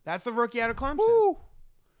said? That's the rookie out of Clemson. Woo!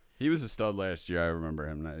 He was a stud last year. I remember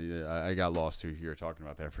him. I got lost too. You were talking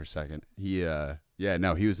about that for a second. He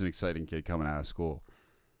was an exciting kid coming out of school.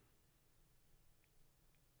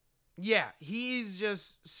 Yeah, he's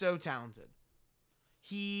just so talented.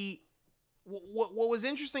 What was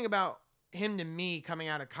interesting about him to me coming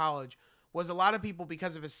out of college was a lot of people,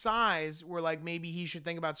 because of his size, were like, maybe he should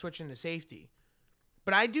think about switching to safety.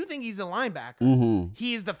 But I do think he's a linebacker. Mm-hmm.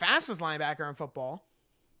 He is the fastest linebacker in football.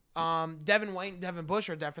 Devin White and Devin Bush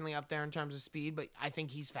are definitely up there in terms of speed, but I think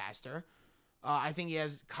he's faster. I think he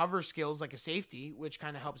has cover skills like a safety, which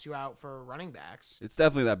kind of helps you out for running backs. It's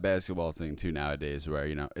definitely that basketball thing too nowadays, where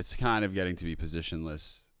it's kind of getting to be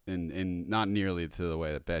positionless, in not nearly to the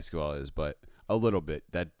way that basketball is, but a little bit.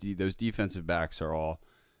 That those defensive backs are all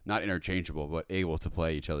not interchangeable, but able to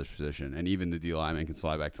play each other's position, and even the D lineman can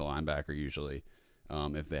slide back to linebacker usually,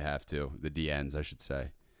 if they have to. The D ends, I should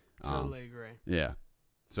say. Totally agree. Yeah.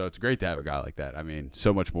 So it's great to have a guy like that. I mean,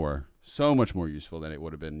 so much more useful than it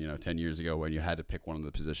would have been, 10 years ago when you had to pick one of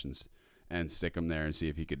the positions and stick him there and see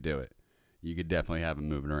if he could do it. You could definitely have him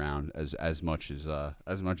moving around as much as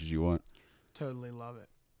you want. Totally love it.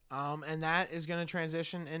 And that is going to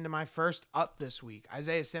transition into my first up this week.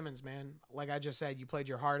 Isaiah Simmons, man. Like I just said, you played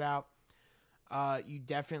your heart out. You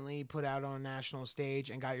definitely put out on a national stage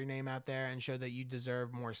and got your name out there and showed that you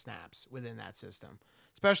deserve more snaps within that system,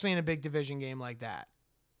 especially in a big division game like that.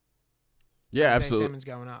 Yeah, absolutely. Simmons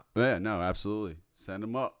going up. Yeah, no, absolutely. Send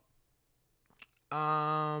him up.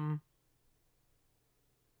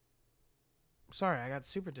 Sorry, I got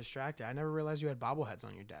super distracted. I never realized you had bobbleheads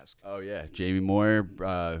on your desk. Oh yeah, Jamie Moyer.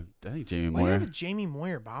 I think Jamie Moyer. Why do you have a Jamie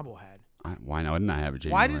Moyer bobblehead? Why not? Wouldn't I have a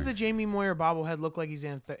Jamie? Why Moyer? does the Jamie Moyer bobblehead look like he's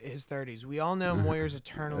in his 30s? We all know Moyer's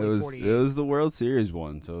eternally 48. It was the World Series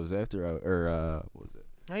one, so it was after what was it?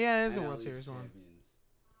 Oh yeah, it is a World Series one.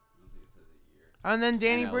 And then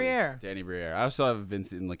Danny Briere. Danny Briere. I also have a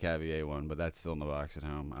Vincent LeCavier one, but that's still in the box at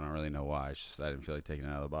home. I don't really know why. It's just I didn't feel like taking it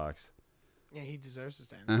out of the box. Yeah, he deserves to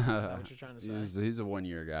stay in the box. Is that what you're trying to say? He's a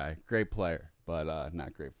one-year guy. Great player, but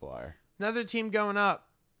not great flyer. Another team going up,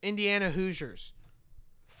 Indiana Hoosiers.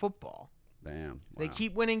 Football. Bam. Wow. They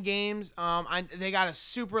keep winning games. They got a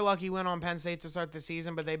super lucky win on Penn State to start the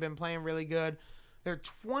season, but they've been playing really good. They're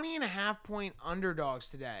 20.5-point underdogs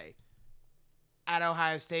today at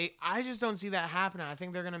Ohio State. I just don't see that happening. I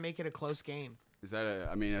think they're going to make it a close game. Is that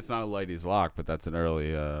I mean, it's not a ladies' lock, but that's an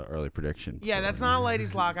early prediction. Yeah, that's not a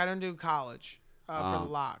ladies' lock. I don't do college for the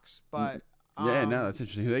locks, but yeah, no, that's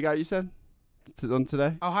interesting. Who they got? You said on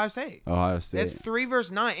today? Ohio State. Ohio State. It's 3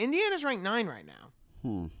 versus 9. Indiana's ranked 9 right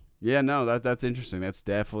now. Yeah, no, that's interesting. That's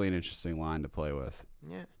definitely an interesting line to play with.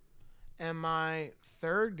 Yeah. And my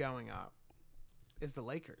third going up is the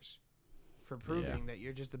Lakers for proving that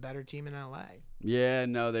you're just the better team in LA. Yeah,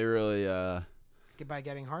 no, they really by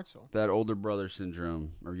getting Hartzell. That older brother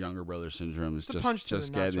syndrome or younger brother syndrome is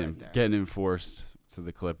just getting enforced to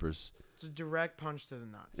the Clippers. It's a direct punch to the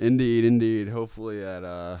nuts. Indeed. Hopefully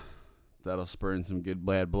that'll spur in some good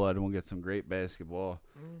bad blood and we'll get some great basketball.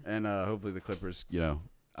 And hopefully the Clippers,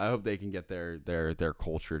 I hope they can get their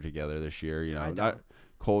culture together this year.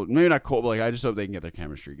 Maybe not cold, but like I just hope they can get their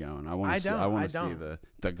chemistry going. I want to see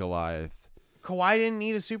the Goliath. Kawhi didn't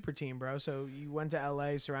need a super team, bro. So you went to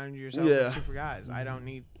LA, surrounded yourself with super guys. I don't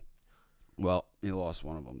need. Well, he lost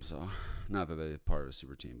one of them, so not that they're part of a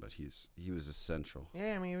super team, but he was essential.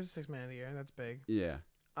 Yeah, I mean he was 6th man of the year. That's big. Yeah.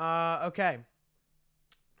 Okay.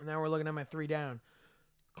 Now we're looking at my 3 down.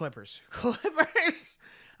 Clippers.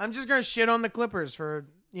 I'm just gonna shit on the Clippers for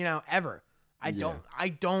ever. I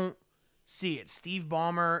don't see it. Steve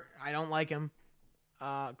Ballmer, I don't like him.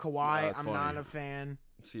 Kawhi, I'm not a fan.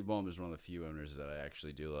 Steve Ballmer is one of the few owners that I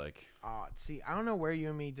actually do like. See, I don't know where you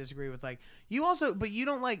and me disagree with. Like, you also, but you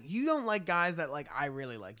don't like guys that like I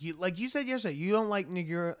really like. You like you said yesterday, you don't like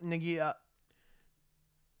Neil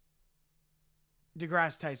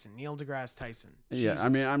deGrasse Tyson. Yeah, I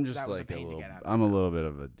mean, I'm just that like a little bit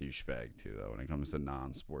of a douchebag too, though, when it comes to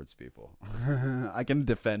non-sports people. I can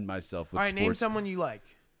defend myself with All right, name someone you like.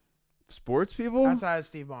 Sports people? Outside of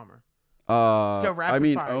Steve Ballmer. I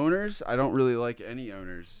mean, fire. Owners. I don't really like any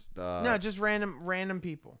owners. No, just random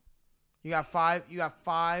people. You got 5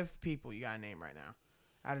 people you got to name right now.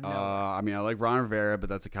 Out of nowhere. I mean, I like Ron Rivera, but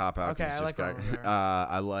that's a cop out. Okay, I like Ron Rivera.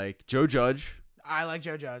 I like Joe Judge. I like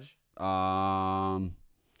Joe Judge.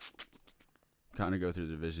 Kind of go through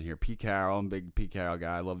the division here. Pete Carroll, I'm a big Pete Carroll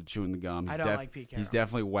guy. I love chewing the gum. I don't like Pete Carroll. He's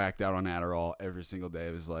definitely whacked out on Adderall every single day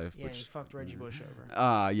of his life. Yeah, he fucked Reggie Bush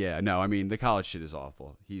over. Yeah, no, I mean the college shit is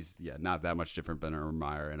awful. He's not that much different than Urban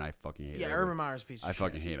Meyer, and I fucking hate. Yeah, Urban Meyer's piece of shit. I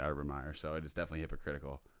fucking hate Urban Meyer, so it is definitely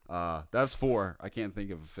hypocritical. That's 4. I can't think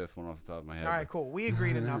of a 5th one off the top of my head. All right, cool. We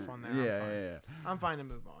agreed enough on that. Yeah. I'm fine to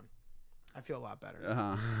move on. I feel a lot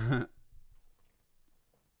better.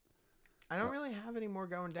 I don't really have any more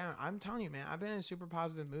going down. I'm telling you, man, I've been in a super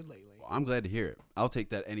positive mood lately. Well, I'm glad to hear it. I'll take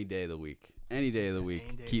that any day of the week. Any day of the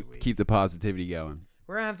week. Keep the positivity going.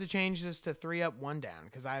 We're going to have to change this to 3 up, 1 down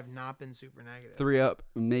because I have not been super negative. 3 up,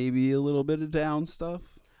 maybe a little bit of down stuff.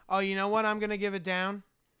 Oh, you know what? I'm going to give it down.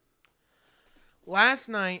 Last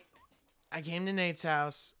night, I came to Nate's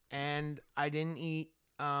house and I didn't eat.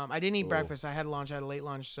 Breakfast. I had lunch. I had a late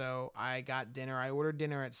lunch, so I got dinner. I ordered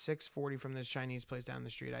dinner at 6:40 from this Chinese place down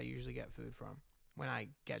the street I usually get food from when I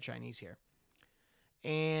get Chinese here.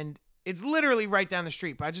 And it's literally right down the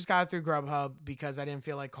street, but I just got it through Grubhub because I didn't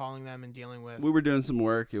feel like calling them and dealing with. We were doing some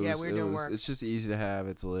work. We were doing work. It's just easy to have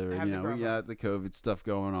it delivered. We got the COVID stuff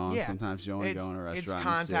going on. Yeah. Sometimes you only go in a restaurant.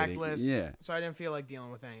 It's contactless. Yeah. So I didn't feel like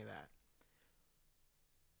dealing with any of that.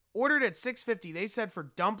 Ordered at 6:50. They said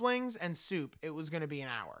for dumplings and soup, it was going to be an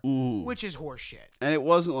hour, which is horseshit. And it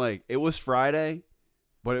wasn't like it was Friday,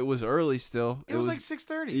 but it was early still. It was like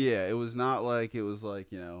 6:30. Yeah, it was not like it was like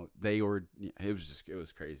they were. It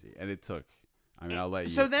was crazy, and it took. I mean, I'll let you.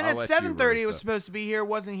 So then at 7:30, it was supposed to be here. It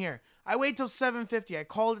wasn't here. I wait till 7:50. I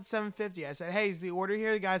called at 7:50. I said, "Hey, is the order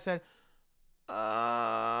here?" The guy said,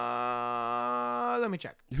 let me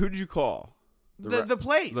check." Who did you call? The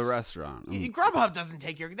place. The restaurant. Grubhub doesn't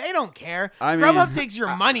take they don't care. I mean, Grubhub takes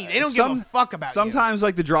your money. They don't give a fuck about sometimes,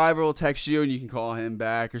 like, the driver will text you and you can call him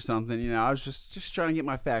back or something. I was just trying to get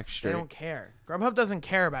my facts straight. They don't care. Grubhub doesn't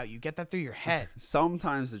care about you. Get that through your head.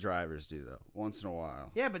 Sometimes the drivers do, though. Once in a while.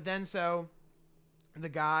 Yeah, but then so the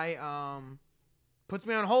guy puts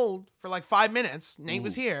me on hold for like 5 minutes. Nate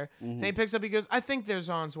was here. And he picks up. He goes, "I think there's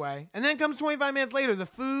on its way." And then comes 25 minutes later. The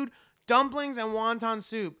food, dumplings, and wonton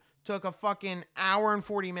soup took a fucking hour and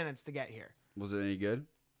 40 minutes to get here. Was it any good?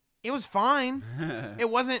 It was fine. It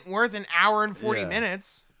wasn't worth an hour and 40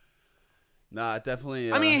 minutes. Nah, it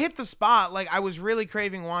definitely. I mean, it hit the spot. Like, I was really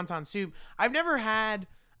craving wonton soup. I've had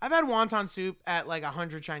wonton soup at like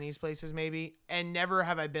 100 Chinese places maybe, and never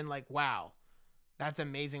have I been like, wow, that's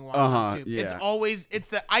amazing wonton soup. Yeah.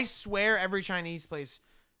 I swear every Chinese place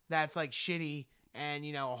that's like shitty and,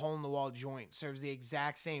 a hole-in-the-wall joint serves the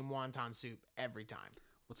exact same wonton soup every time.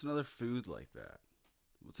 What's another food like that?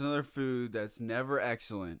 What's another food that's never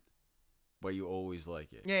excellent, but you always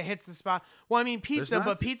like it. Yeah, it hits the spot. Well, I mean pizza, not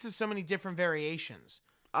but to- pizza's so many different variations.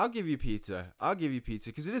 I'll give you pizza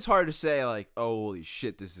because it is hard to say like, oh, holy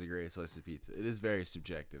shit, this is the greatest slice of pizza. It is very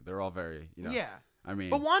subjective. They're all very, Yeah. I mean,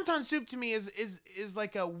 But wonton soup to me is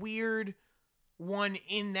like a weird one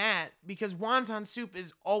in that, because wonton soup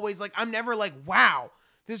is always like, I'm never like, wow,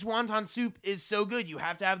 this wonton soup is so good. You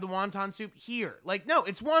have to have the wonton soup here. Like, no,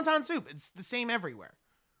 it's wonton soup. It's the same everywhere.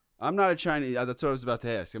 I'm not a Chinese. That's what I was about to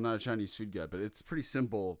ask. I'm not a Chinese food guy, but it's pretty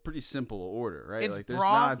simple order, right? It's like there's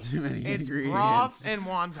broth, not too many It's ingredients. broth and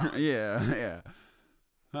wontons. yeah.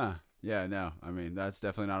 Huh. Yeah, no. I mean, that's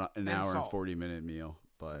definitely not an And hour and salt. 40-minute meal,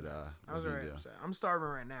 but I was very upset. I'm starving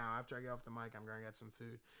right now. After I get off the mic, I'm going to get some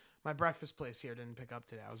food. My breakfast place here didn't pick up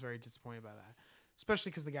today. I was very disappointed by that.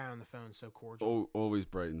 Especially because the guy on the phone is so cordial. Always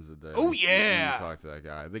brightens the day. Oh, when yeah. you talk to that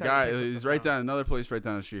guy. The Sorry, guy picks up is the right phone. down another place right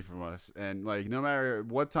down the street from us, and like no matter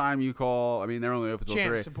what time you call, I mean they're only open till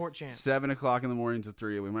Champs, 3. support champs. 7:00 in the morning to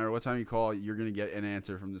 3. No matter what time you call, you're gonna get an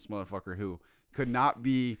answer from this motherfucker who could not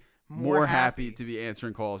be more happy to be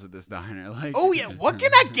answering calls at this diner. Like, Oh, yeah. What can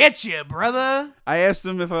I get you, brother? I asked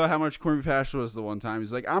him if how much corned beef hash was the one time.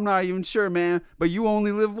 He's like, I'm not even sure, man. But you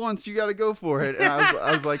only live once. You got to go for it. And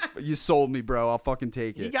I was like, you sold me, bro. I'll fucking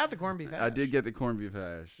take it. He got the corned beef hash. I did get the corned beef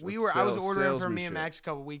hash. I was ordering from me and salesmanship. Max a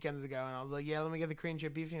couple weekends ago, and I was like, yeah, let me get the cream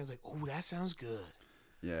chip beef. And he was like, oh, that sounds good.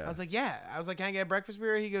 Yeah. I was like, yeah. I was like, can I get a breakfast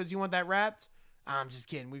burrito? He goes, you want that wrapped? I'm just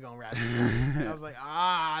kidding. We're going to wrap it. I was like,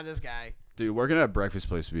 this guy. Dude, working at a breakfast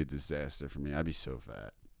place would be a disaster for me. I'd be so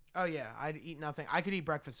fat. Oh, yeah. I'd eat nothing. I could eat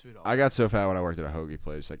breakfast food all I got so fat when I worked at a hoagie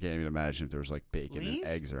place. I can't even imagine if there was like bacon Lee's? and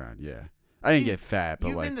eggs around. Yeah. I didn't Dude, get fat, but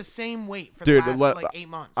You've like been the same weight for Dude, the last, let- 8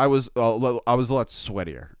 months. I was a lot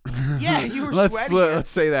sweatier. Yeah, you were let's, sweatier. Let's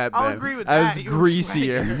say that. I'll then. agree with I that. was You were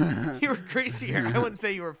greasier. sweatier. You were greasier. I wouldn't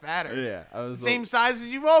say you were fatter. Yeah, I was Same size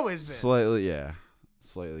as you've always been.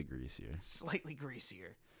 slightly greasier. Slightly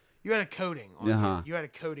greasier. You had a coating on Uh-huh. you had a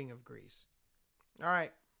coating of grease. All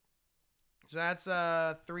right. So that's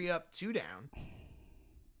 3 up, 2 down.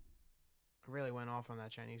 I really went off on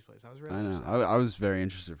that Chinese place. I was really I know. upset. I was very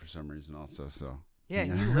interested for some reason, also. So Yeah,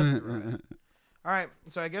 you lived through it. All right.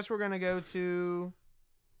 So I guess we're gonna go to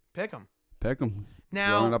Pick'em. Pick 'em.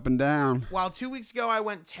 Now, Going up and down. while 2 weeks ago I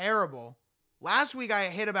went terrible, last week I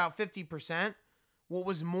hit about 50%. What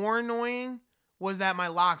was more annoying was that my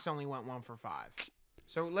locks only went 1 for 5.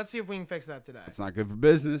 So let's see if we can fix that today. It's not good for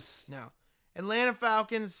business. No. Atlanta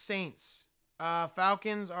Falcons, Saints.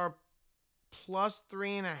 Falcons are plus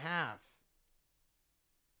 3.5.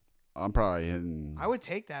 I'm probably hitting. I would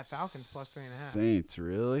take that Falcons plus 3.5. Saints,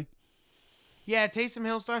 really? Yeah, Taysom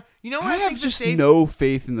Hill star. You know what I I have think just the safe. no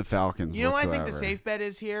faith in the Falcons. You know what I think the whatsoever. safe bet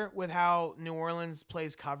is here with how New Orleans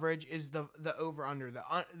plays coverage is the over under.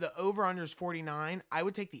 The over under is 49. I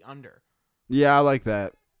would take the under. Yeah, I like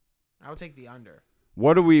that. I would take the under.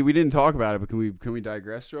 What do we didn't talk about it, but can we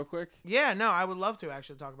digress real quick? Yeah, no, I would love to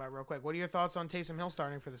actually talk about it real quick. What are your thoughts on Taysom Hill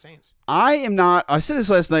starting for the Saints? I am not. I said this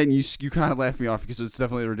last night, and you kind of laughed me off because it's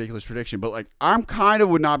definitely a ridiculous prediction. But like, I'm kind of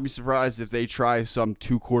would not be surprised if they try some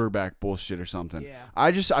 2 quarterback bullshit or something. Yeah.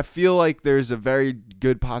 I feel like there's a very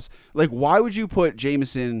good like, why would you put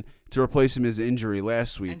Jameson to replace him his injury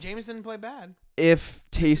last week And Jameis didn't play bad. if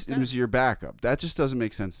Taysom's your backup? That just doesn't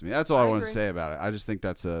make sense to me. That's all I want to agree. say about it. I just think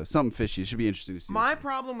that's something fishy. It should be interesting to see. My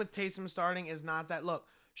problem with Taysom starting is not that. Look,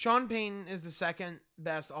 Sean Payton is the second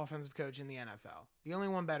best offensive coach in the NFL. The only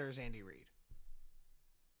one better is Andy Reid.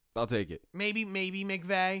 I'll take it. Maybe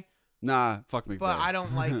McVay, Nah, fuck McVay. but I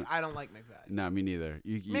don't like McVay. Nah, me neither.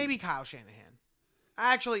 You, Maybe Kyle Shanahan.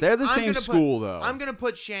 Actually, they're the I'm same gonna put- school though. I'm gonna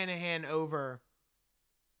put Shanahan over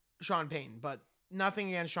Sean Payton, but nothing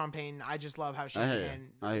against Sean Payton. I just love how Shanahan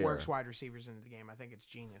I hear works ya. wide receivers into the game. I think it's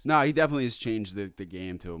genius. No, he definitely has changed the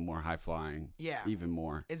game to a more high flying. Yeah. Even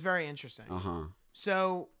more. It's very interesting. Uh-huh.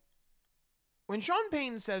 So when Sean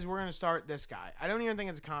Payton says we're going to start this guy, I don't even think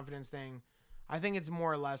it's a confidence thing. I think it's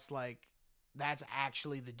more or less like that's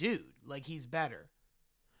actually the dude. Like he's better.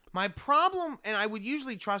 My problem, and I would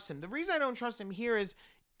usually trust him. The reason I don't trust him here is,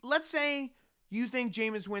 let's say you think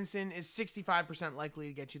Jameis Winston is 65% likely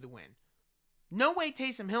to get you the win. No way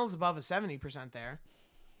Taysom Hill's above a 70% there.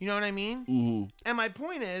 You know what I mean? Mm-hmm. And my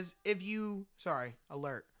point is, sorry,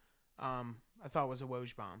 alert. I thought it was a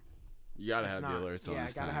Woj bomb. You gotta It's have not. the alerts on. Yeah, I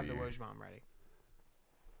this gotta time have of the year. Woj bomb ready.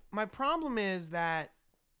 My problem is that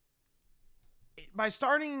by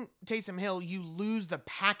starting Taysom Hill, you lose the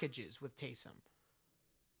packages with Taysom.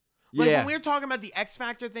 Like Yeah. when we were talking about the X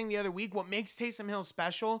Factor thing the other week, what makes Taysom Hill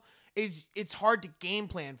special is it's hard to game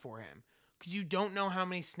plan for him because you don't know how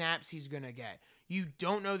many snaps he's going to get. You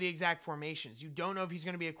don't know the exact formations. You don't know if he's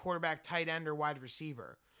going to be a quarterback, tight end, or wide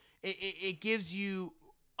receiver. It gives you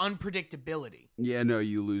unpredictability. Yeah, no,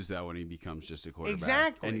 you lose that when he becomes just a quarterback.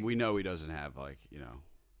 Exactly. And we know he doesn't have, Look,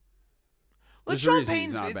 there's a Sean reason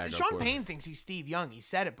he's not a Payne. backup Sean quarterback. Payne thinks he's Steve Young. He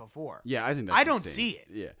said it before. Yeah, I think that's I don't insane. see it.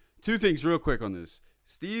 Yeah. Two things real quick on this.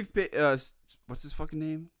 What's his fucking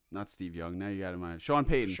name? Not Steve Young. Now you got him. Sean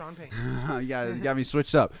Payton. Sean Payton. you got me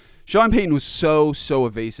switched up. Sean Payton was so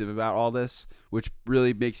evasive about all this, which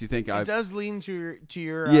really makes you think It does lean to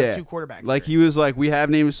your two quarterback. Like he was like, we have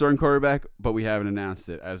named a starting quarterback, but we haven't announced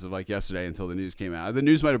it as of like yesterday until the news came out. The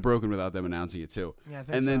news might have broken without them announcing it too. Yeah, I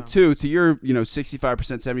think and then so. two, to your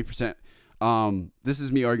 65%, 70%. This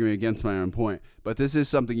is me arguing against my own point, but this is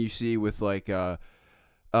something you see with like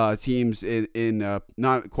teams in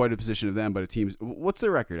not quite a position of them, but a team's. What's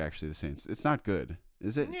their record actually? The Saints. It's not good,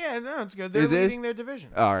 is it? Yeah, no, it's good. They're Is it? leading their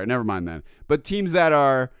division. All right, never mind then. But teams that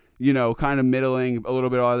are kind of middling, a little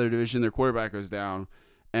bit out of their division, their quarterback goes down,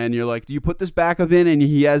 and you're like, do you put this backup in and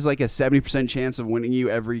he has like a 70% chance of winning you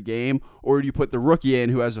every game, or do you put the rookie in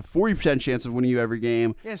who has a 40% chance of winning you every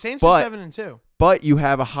game? Yeah, Saints are 7-2. But you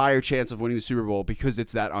have a higher chance of winning the Super Bowl because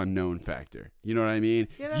it's that unknown factor. You know what I mean?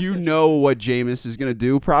 Yeah, you know what Jameis is going to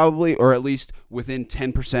do probably, or at least within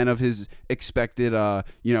 10% of his expected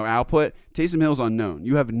output. Taysom Hill's unknown.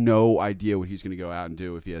 You have no idea what he's going to go out and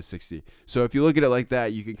do if he has 60. So if you look at it like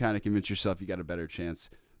that, you can kind of convince yourself you got a better chance,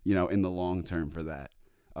 in the long term for that.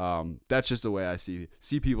 That's just the way I see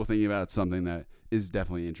people thinking about something that is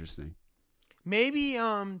definitely interesting. Maybe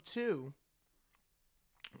too.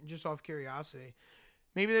 Just off curiosity,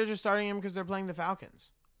 maybe they're just starting him because they're playing the Falcons.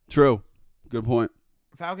 True. Good point.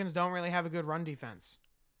 Falcons don't really have a good run defense.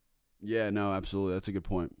 Yeah, no, absolutely. That's a good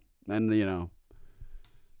point. And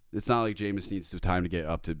it's not like Jameis needs the time to get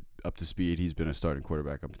up to speed. He's been a starting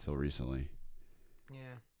quarterback up until recently. Yeah.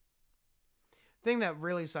 Thing that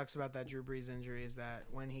really sucks about that Drew Brees injury is that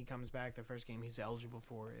when he comes back, the first game he's eligible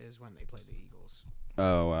for is when they play the Eagles.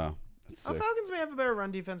 Oh wow, that's The sick. Falcons may have a better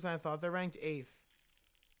run defense than I thought. They're ranked 8th.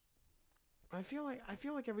 I feel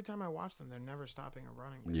like every time I watch them, they're never stopping a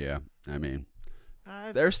running back. Yeah, I mean,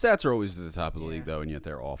 It's- their stats are always at the top of the Yeah. league though, and yet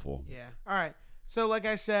they're awful. Yeah. All right. So like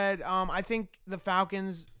I said, I think the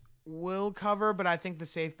Falcons will cover, but I think the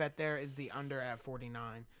safe bet there is the under at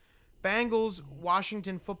 49. Bengals,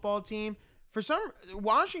 Washington football team. For some,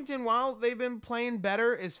 Washington, while they've been playing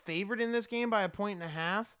better, is favored in this game by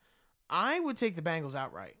 1.5. I would take the Bengals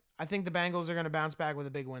outright. I think the Bengals are going to bounce back with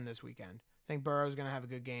a big win this weekend. I think Burrow's going to have a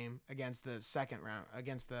good game against the second round,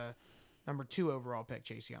 against the number 2 overall pick,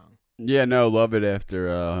 Chase Young. Yeah, no, love it.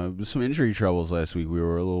 After some injury troubles last week, we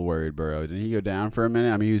were a little worried. Burrow, didn't he go down for a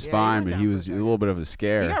minute? I mean, he was Yeah, he fine, went but down he for a was a second. little bit of a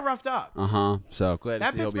scare. He got roughed up. So glad to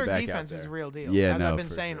That see he'll be Pittsburgh back defense out is there. a real deal. Yeah, as no, I've been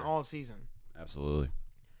for saying sure. all season. Absolutely.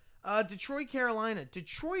 Detroit, Carolina.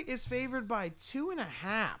 Detroit is favored by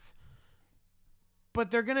 2.5,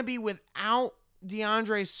 but they're going to be without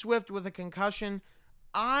DeAndre Swift with a concussion.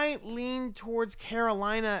 I lean towards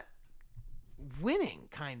Carolina winning,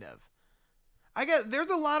 kind of. There's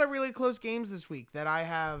a lot of really close games this week that I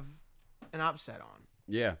have an upset on.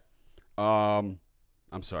 Yeah. I'm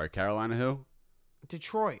sorry, Carolina who?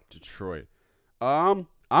 Detroit. I'm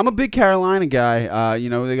a big Carolina guy.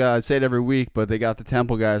 I say it every week, but they got the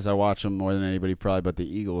Temple guys. I watch them more than anybody, probably, but the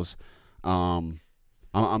Eagles. I'm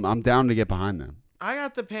down to get behind them. I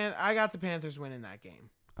got the Panthers winning that game.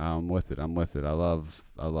 I'm with it. I love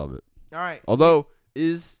it. All right. Although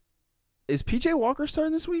is PJ Walker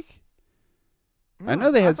starting this week? No, I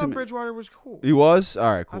know they had thought some. Bridgewater was cool. He was?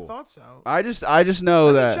 All right, cool. I thought so. I just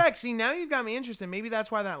know Let that me check. See, now you've got me interested. Maybe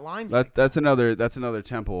that's why that line's that's another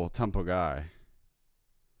Temple guy.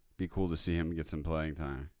 Be cool to see him get some playing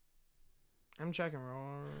time. I'm checking.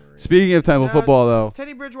 Speaking of Temple football, though,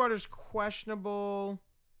 Teddy Bridgewater's questionable.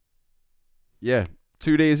 yeah,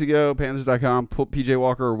 2 days ago, Panthers.com put PJ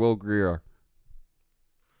Walker or Will Grier.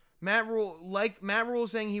 Matt Rule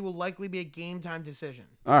saying he will likely be a game time decision.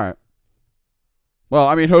 All right. Well,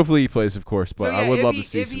 I mean, hopefully he plays, of course, but So, yeah, I would if love he- to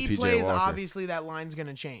see if some he PJ plays, Walker. obviously that line's going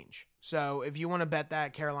to change. So if you want to bet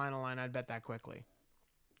that Carolina line, I'd bet that quickly.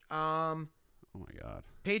 Oh my God.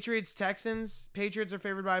 Patriots, Texans. Patriots are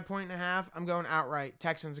favored by 1.5. I'm going outright.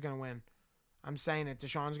 Texans are going to win. I'm saying it.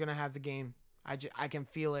 Deshaun's going to have the game. I can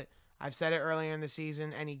feel it. I've said it earlier in the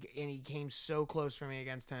season, and he came so close for me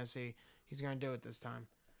against Tennessee. He's going to do it this time.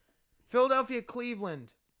 Philadelphia,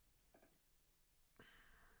 Cleveland.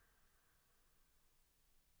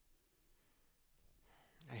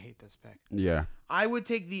 I hate this pick. Yeah. I would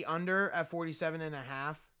take the under at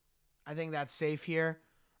 47.5. I think that's safe here.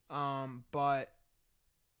 But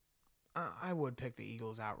I would pick the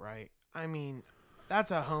Eagles outright. I mean,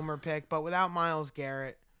 that's a homer pick, but without Myles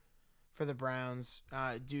Garrett for the Browns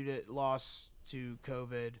due to loss to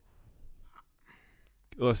COVID,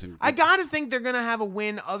 Listen, I got to think they're going to have a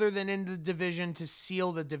win other than in the division to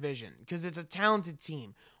seal the division because it's a talented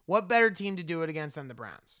team. What better team to do it against than the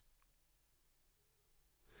Browns?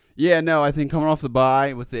 yeah, no, I think coming off the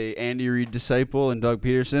bye with a Andy Reid disciple and Doug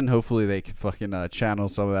Peterson, hopefully they can fucking channel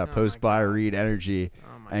some of that Oh post-bye my God. Reid energy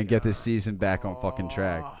Oh my and get this God. season back on fucking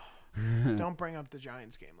track. Oh, don't bring up the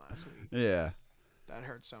Giants game last week. Yeah. That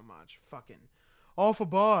hurt so much. Fucking off a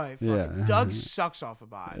bye. Fucking Yeah. Doug sucks off a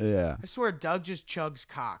bye. Yeah. I swear Doug just chugs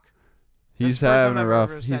cock. He's That's the first having time a I've rough.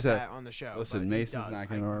 ever He's said had, that on the show. listen, but he Mason's does, not I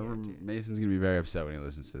gonna. guarantee it. Mason's gonna be very upset when he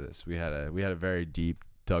listens to this. We had a very deep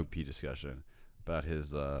Doug P discussion about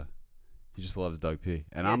his. He just loves Doug P.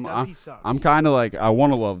 And Yeah, I'm Doug P sucks. I'm kind of like I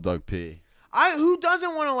want to love Doug P. Who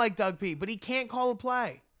doesn't want to like Doug P? But he can't call a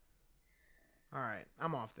play. All right,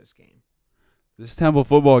 I'm off this game. This Temple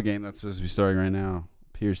football game that's supposed to be starting right now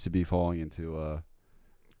appears to be falling into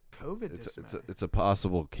COVID. it's a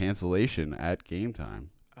possible cancellation at game time.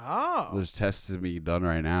 Oh, There's tests to be done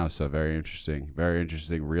right now, so very interesting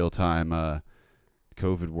real time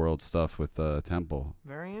COVID world stuff with Temple.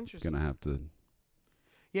 very interesting. Gonna have to.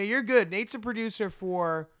 Yeah, you're good. Nate's a producer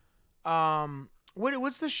for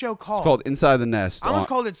what's the show called? It's called Inside the Nest. I almost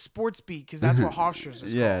called it Sports Beat because that's what Hofstra's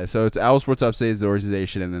is Yeah, called. so it's Owl Sports Upstate is the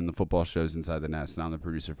organization, and then the football show's Inside the Nest, and I'm the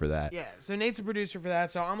producer for that. Yeah, so Nate's a producer for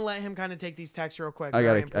that, so I'm gonna let him kind of take these texts real quick. I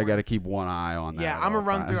Very gotta important. keep one eye on that. Yeah, at I'm all gonna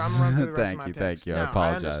run through. I'm times. gonna run through the rest Thank of my you, picks. thank you. No, I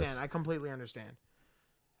apologize. I understand. I completely understand.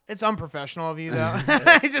 It's unprofessional of you though.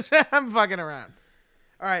 I'm fucking around.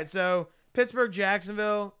 All right, so Pittsburgh,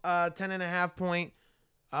 Jacksonville, 10.5 point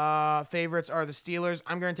favorites are the Steelers.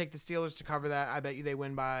 I'm gonna take the Steelers to cover that. I bet you they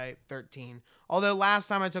win by 13. Although last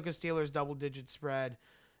time I took a Steelers double-digit spread,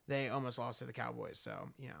 they almost lost to the Cowboys. So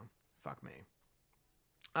fuck me.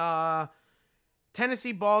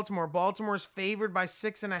 Tennessee, Baltimore. Baltimore's favored by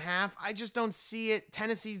 6.5. I just don't see it.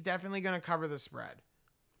 Tennessee's definitely going to cover the spread.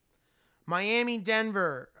 Miami,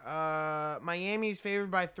 Denver. Miami's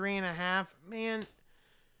favored by 3.5. Man,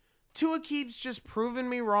 Tua keeps just proving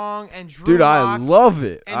me wrong, and Drew Dude, I Lock, love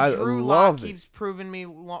it. and I Drew love Lock it. keeps proving me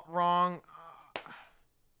wrong.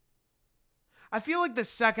 I feel like the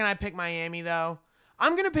second I pick Miami, though,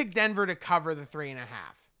 I'm going to pick Denver to cover the 3.5.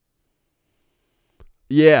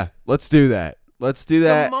 Yeah, let's do that. Let's do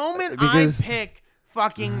that. The moment because I pick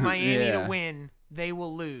fucking Miami Yeah. to win, they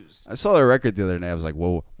will lose. I saw their record the other day. I was like,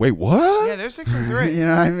 whoa, wait, what? Yeah, they're 6-3. You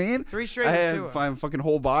know what I mean? 3 straight I with had Tua. my fucking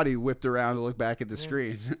whole body whipped around to look back at the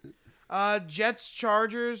screen. Jets,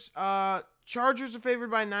 Chargers. Chargers are favored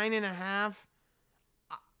by 9.5.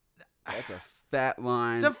 That's a fat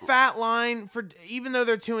line. It's a fat line for even though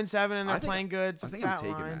they're 2-7 and they're I think- playing good. It's a I think fat I'm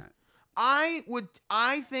taking line. that.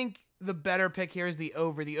 I think the better pick here is the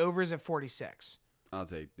over. The over is at 46. I'll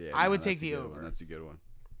take. Yeah, I would that's take a the good over. one. That's a good one.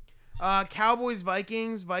 Cowboys,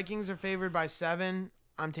 Vikings. Vikings are favored by 7.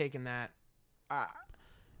 I'm taking that.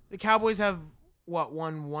 The Cowboys have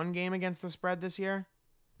won one game against the spread this year.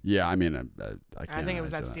 Yeah, I mean, I can't. think it was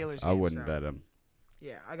that imagine Steelers I game, wouldn't so. bet him.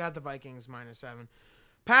 Yeah, I got the Vikings -7.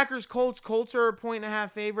 Packers, Colts. Colts are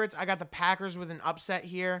 1.5 favorites. I got the Packers with an upset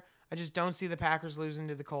here. I just don't see the Packers losing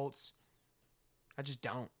to the Colts. I just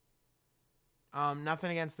don't.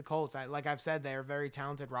 Nothing against the Colts. Like I've said, they're a very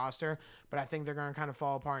talented roster, but I think they're going to kind of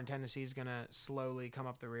fall apart, and Tennessee's going to slowly come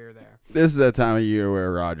up the rear there. This is that time of year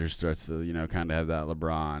where Rodgers starts to, kind of have that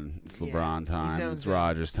LeBron. It's Yeah, LeBron he time. zones It's in.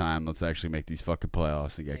 Rodgers time. Let's actually make these fucking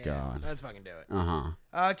playoffs and get going. Let's fucking do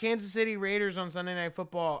it. Kansas City Raiders on Sunday Night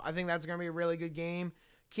Football. I think that's going to be a really good game.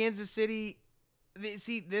 Kansas City,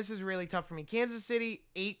 see, this is really tough for me. Kansas City,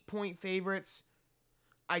 8-point favorites.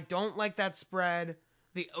 I don't like that spread.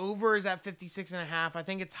 The over is at 56.5. I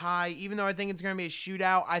think it's high. Even though I think it's going to be a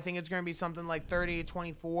shootout, I think it's going to be something like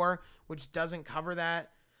 30-24, which doesn't cover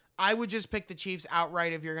that. I would just pick the Chiefs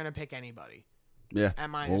outright if you're going to pick anybody. Yeah. At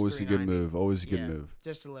minus Always a good 390. move. Always a good Yeah, move.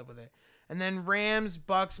 just to live with it. And then Rams,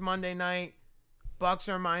 Bucks Monday night. Bucks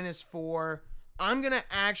are -4. I'm going to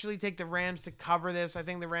actually take the Rams to cover this. I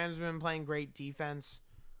think the Rams have been playing great defense.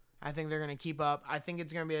 I think they're going to keep up. I think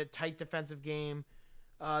it's going to be a tight defensive game.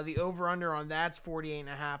 The over-under on that's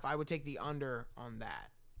 48.5. I would take the under on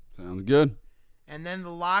that. Sounds good. And then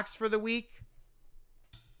the locks for the week.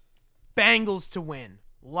 Bengals to win.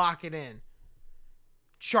 Lock it in.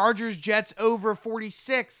 Chargers, Jets over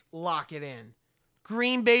 46. Lock it in.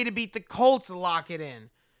 Green Bay to beat the Colts. Lock it in.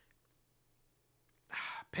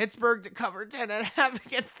 Pittsburgh to cover 10.5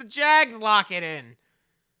 against the Jags. Lock it in.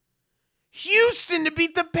 Houston to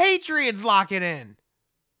beat the Patriots. Lock it in.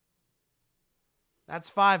 That's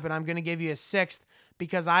 5, but I'm going to give you a 6th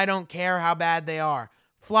because I don't care how bad they are.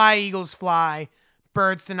 Fly, Eagles, fly.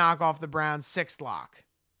 Birds to knock off the Browns. 6th lock.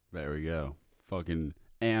 There we go. Fucking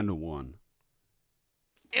and one.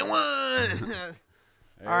 It won.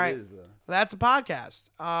 There All right. it is, though. That's a podcast.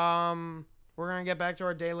 We're gonna get back to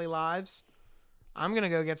our daily lives. I'm gonna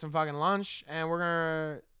go get some fucking lunch, and we're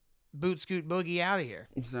gonna boot scoot boogie out of here.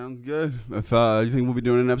 Sounds good. If you think we'll be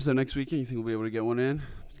doing an episode next weekend, you think we'll be able to get one in?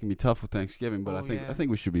 It's gonna be tough with Thanksgiving, but Oh, yeah. I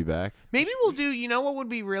think we should be back. Maybe we'll do. You know what would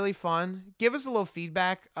be really fun? Give us a little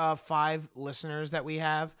feedback. 5 listeners that we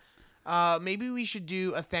have. Maybe we should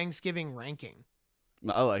do a Thanksgiving ranking.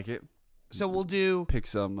 I like it. So we'll do. Pick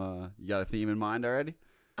some. You got a theme in mind already?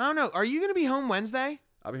 I don't know. Are you gonna be home Wednesday?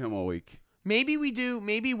 I'll be home all week. Maybe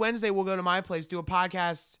Wednesday we'll go to my place, do a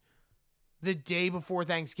podcast the day before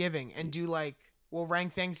Thanksgiving, and do we'll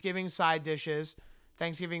rank Thanksgiving side dishes,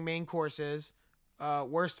 Thanksgiving main courses,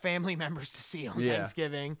 worst family members to see on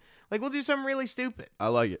Thanksgiving. We'll do something really stupid. I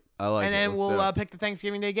like it. And then Let's we'll do it. pick the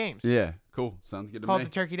Thanksgiving Day games. Yeah, cool. Sounds good to Called me.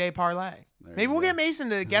 the Turkey Day Parlay. There Maybe you we'll go. get Mason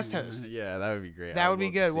to guest host. Yeah, that would be great. That I would be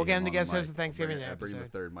love good. see We'll get him to on guest the host mic. the Thanksgiving Bring the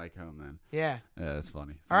episode. third mic home then. Yeah. Yeah, that's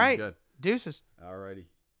funny. All right. Sounds good. Deuces. Alrighty.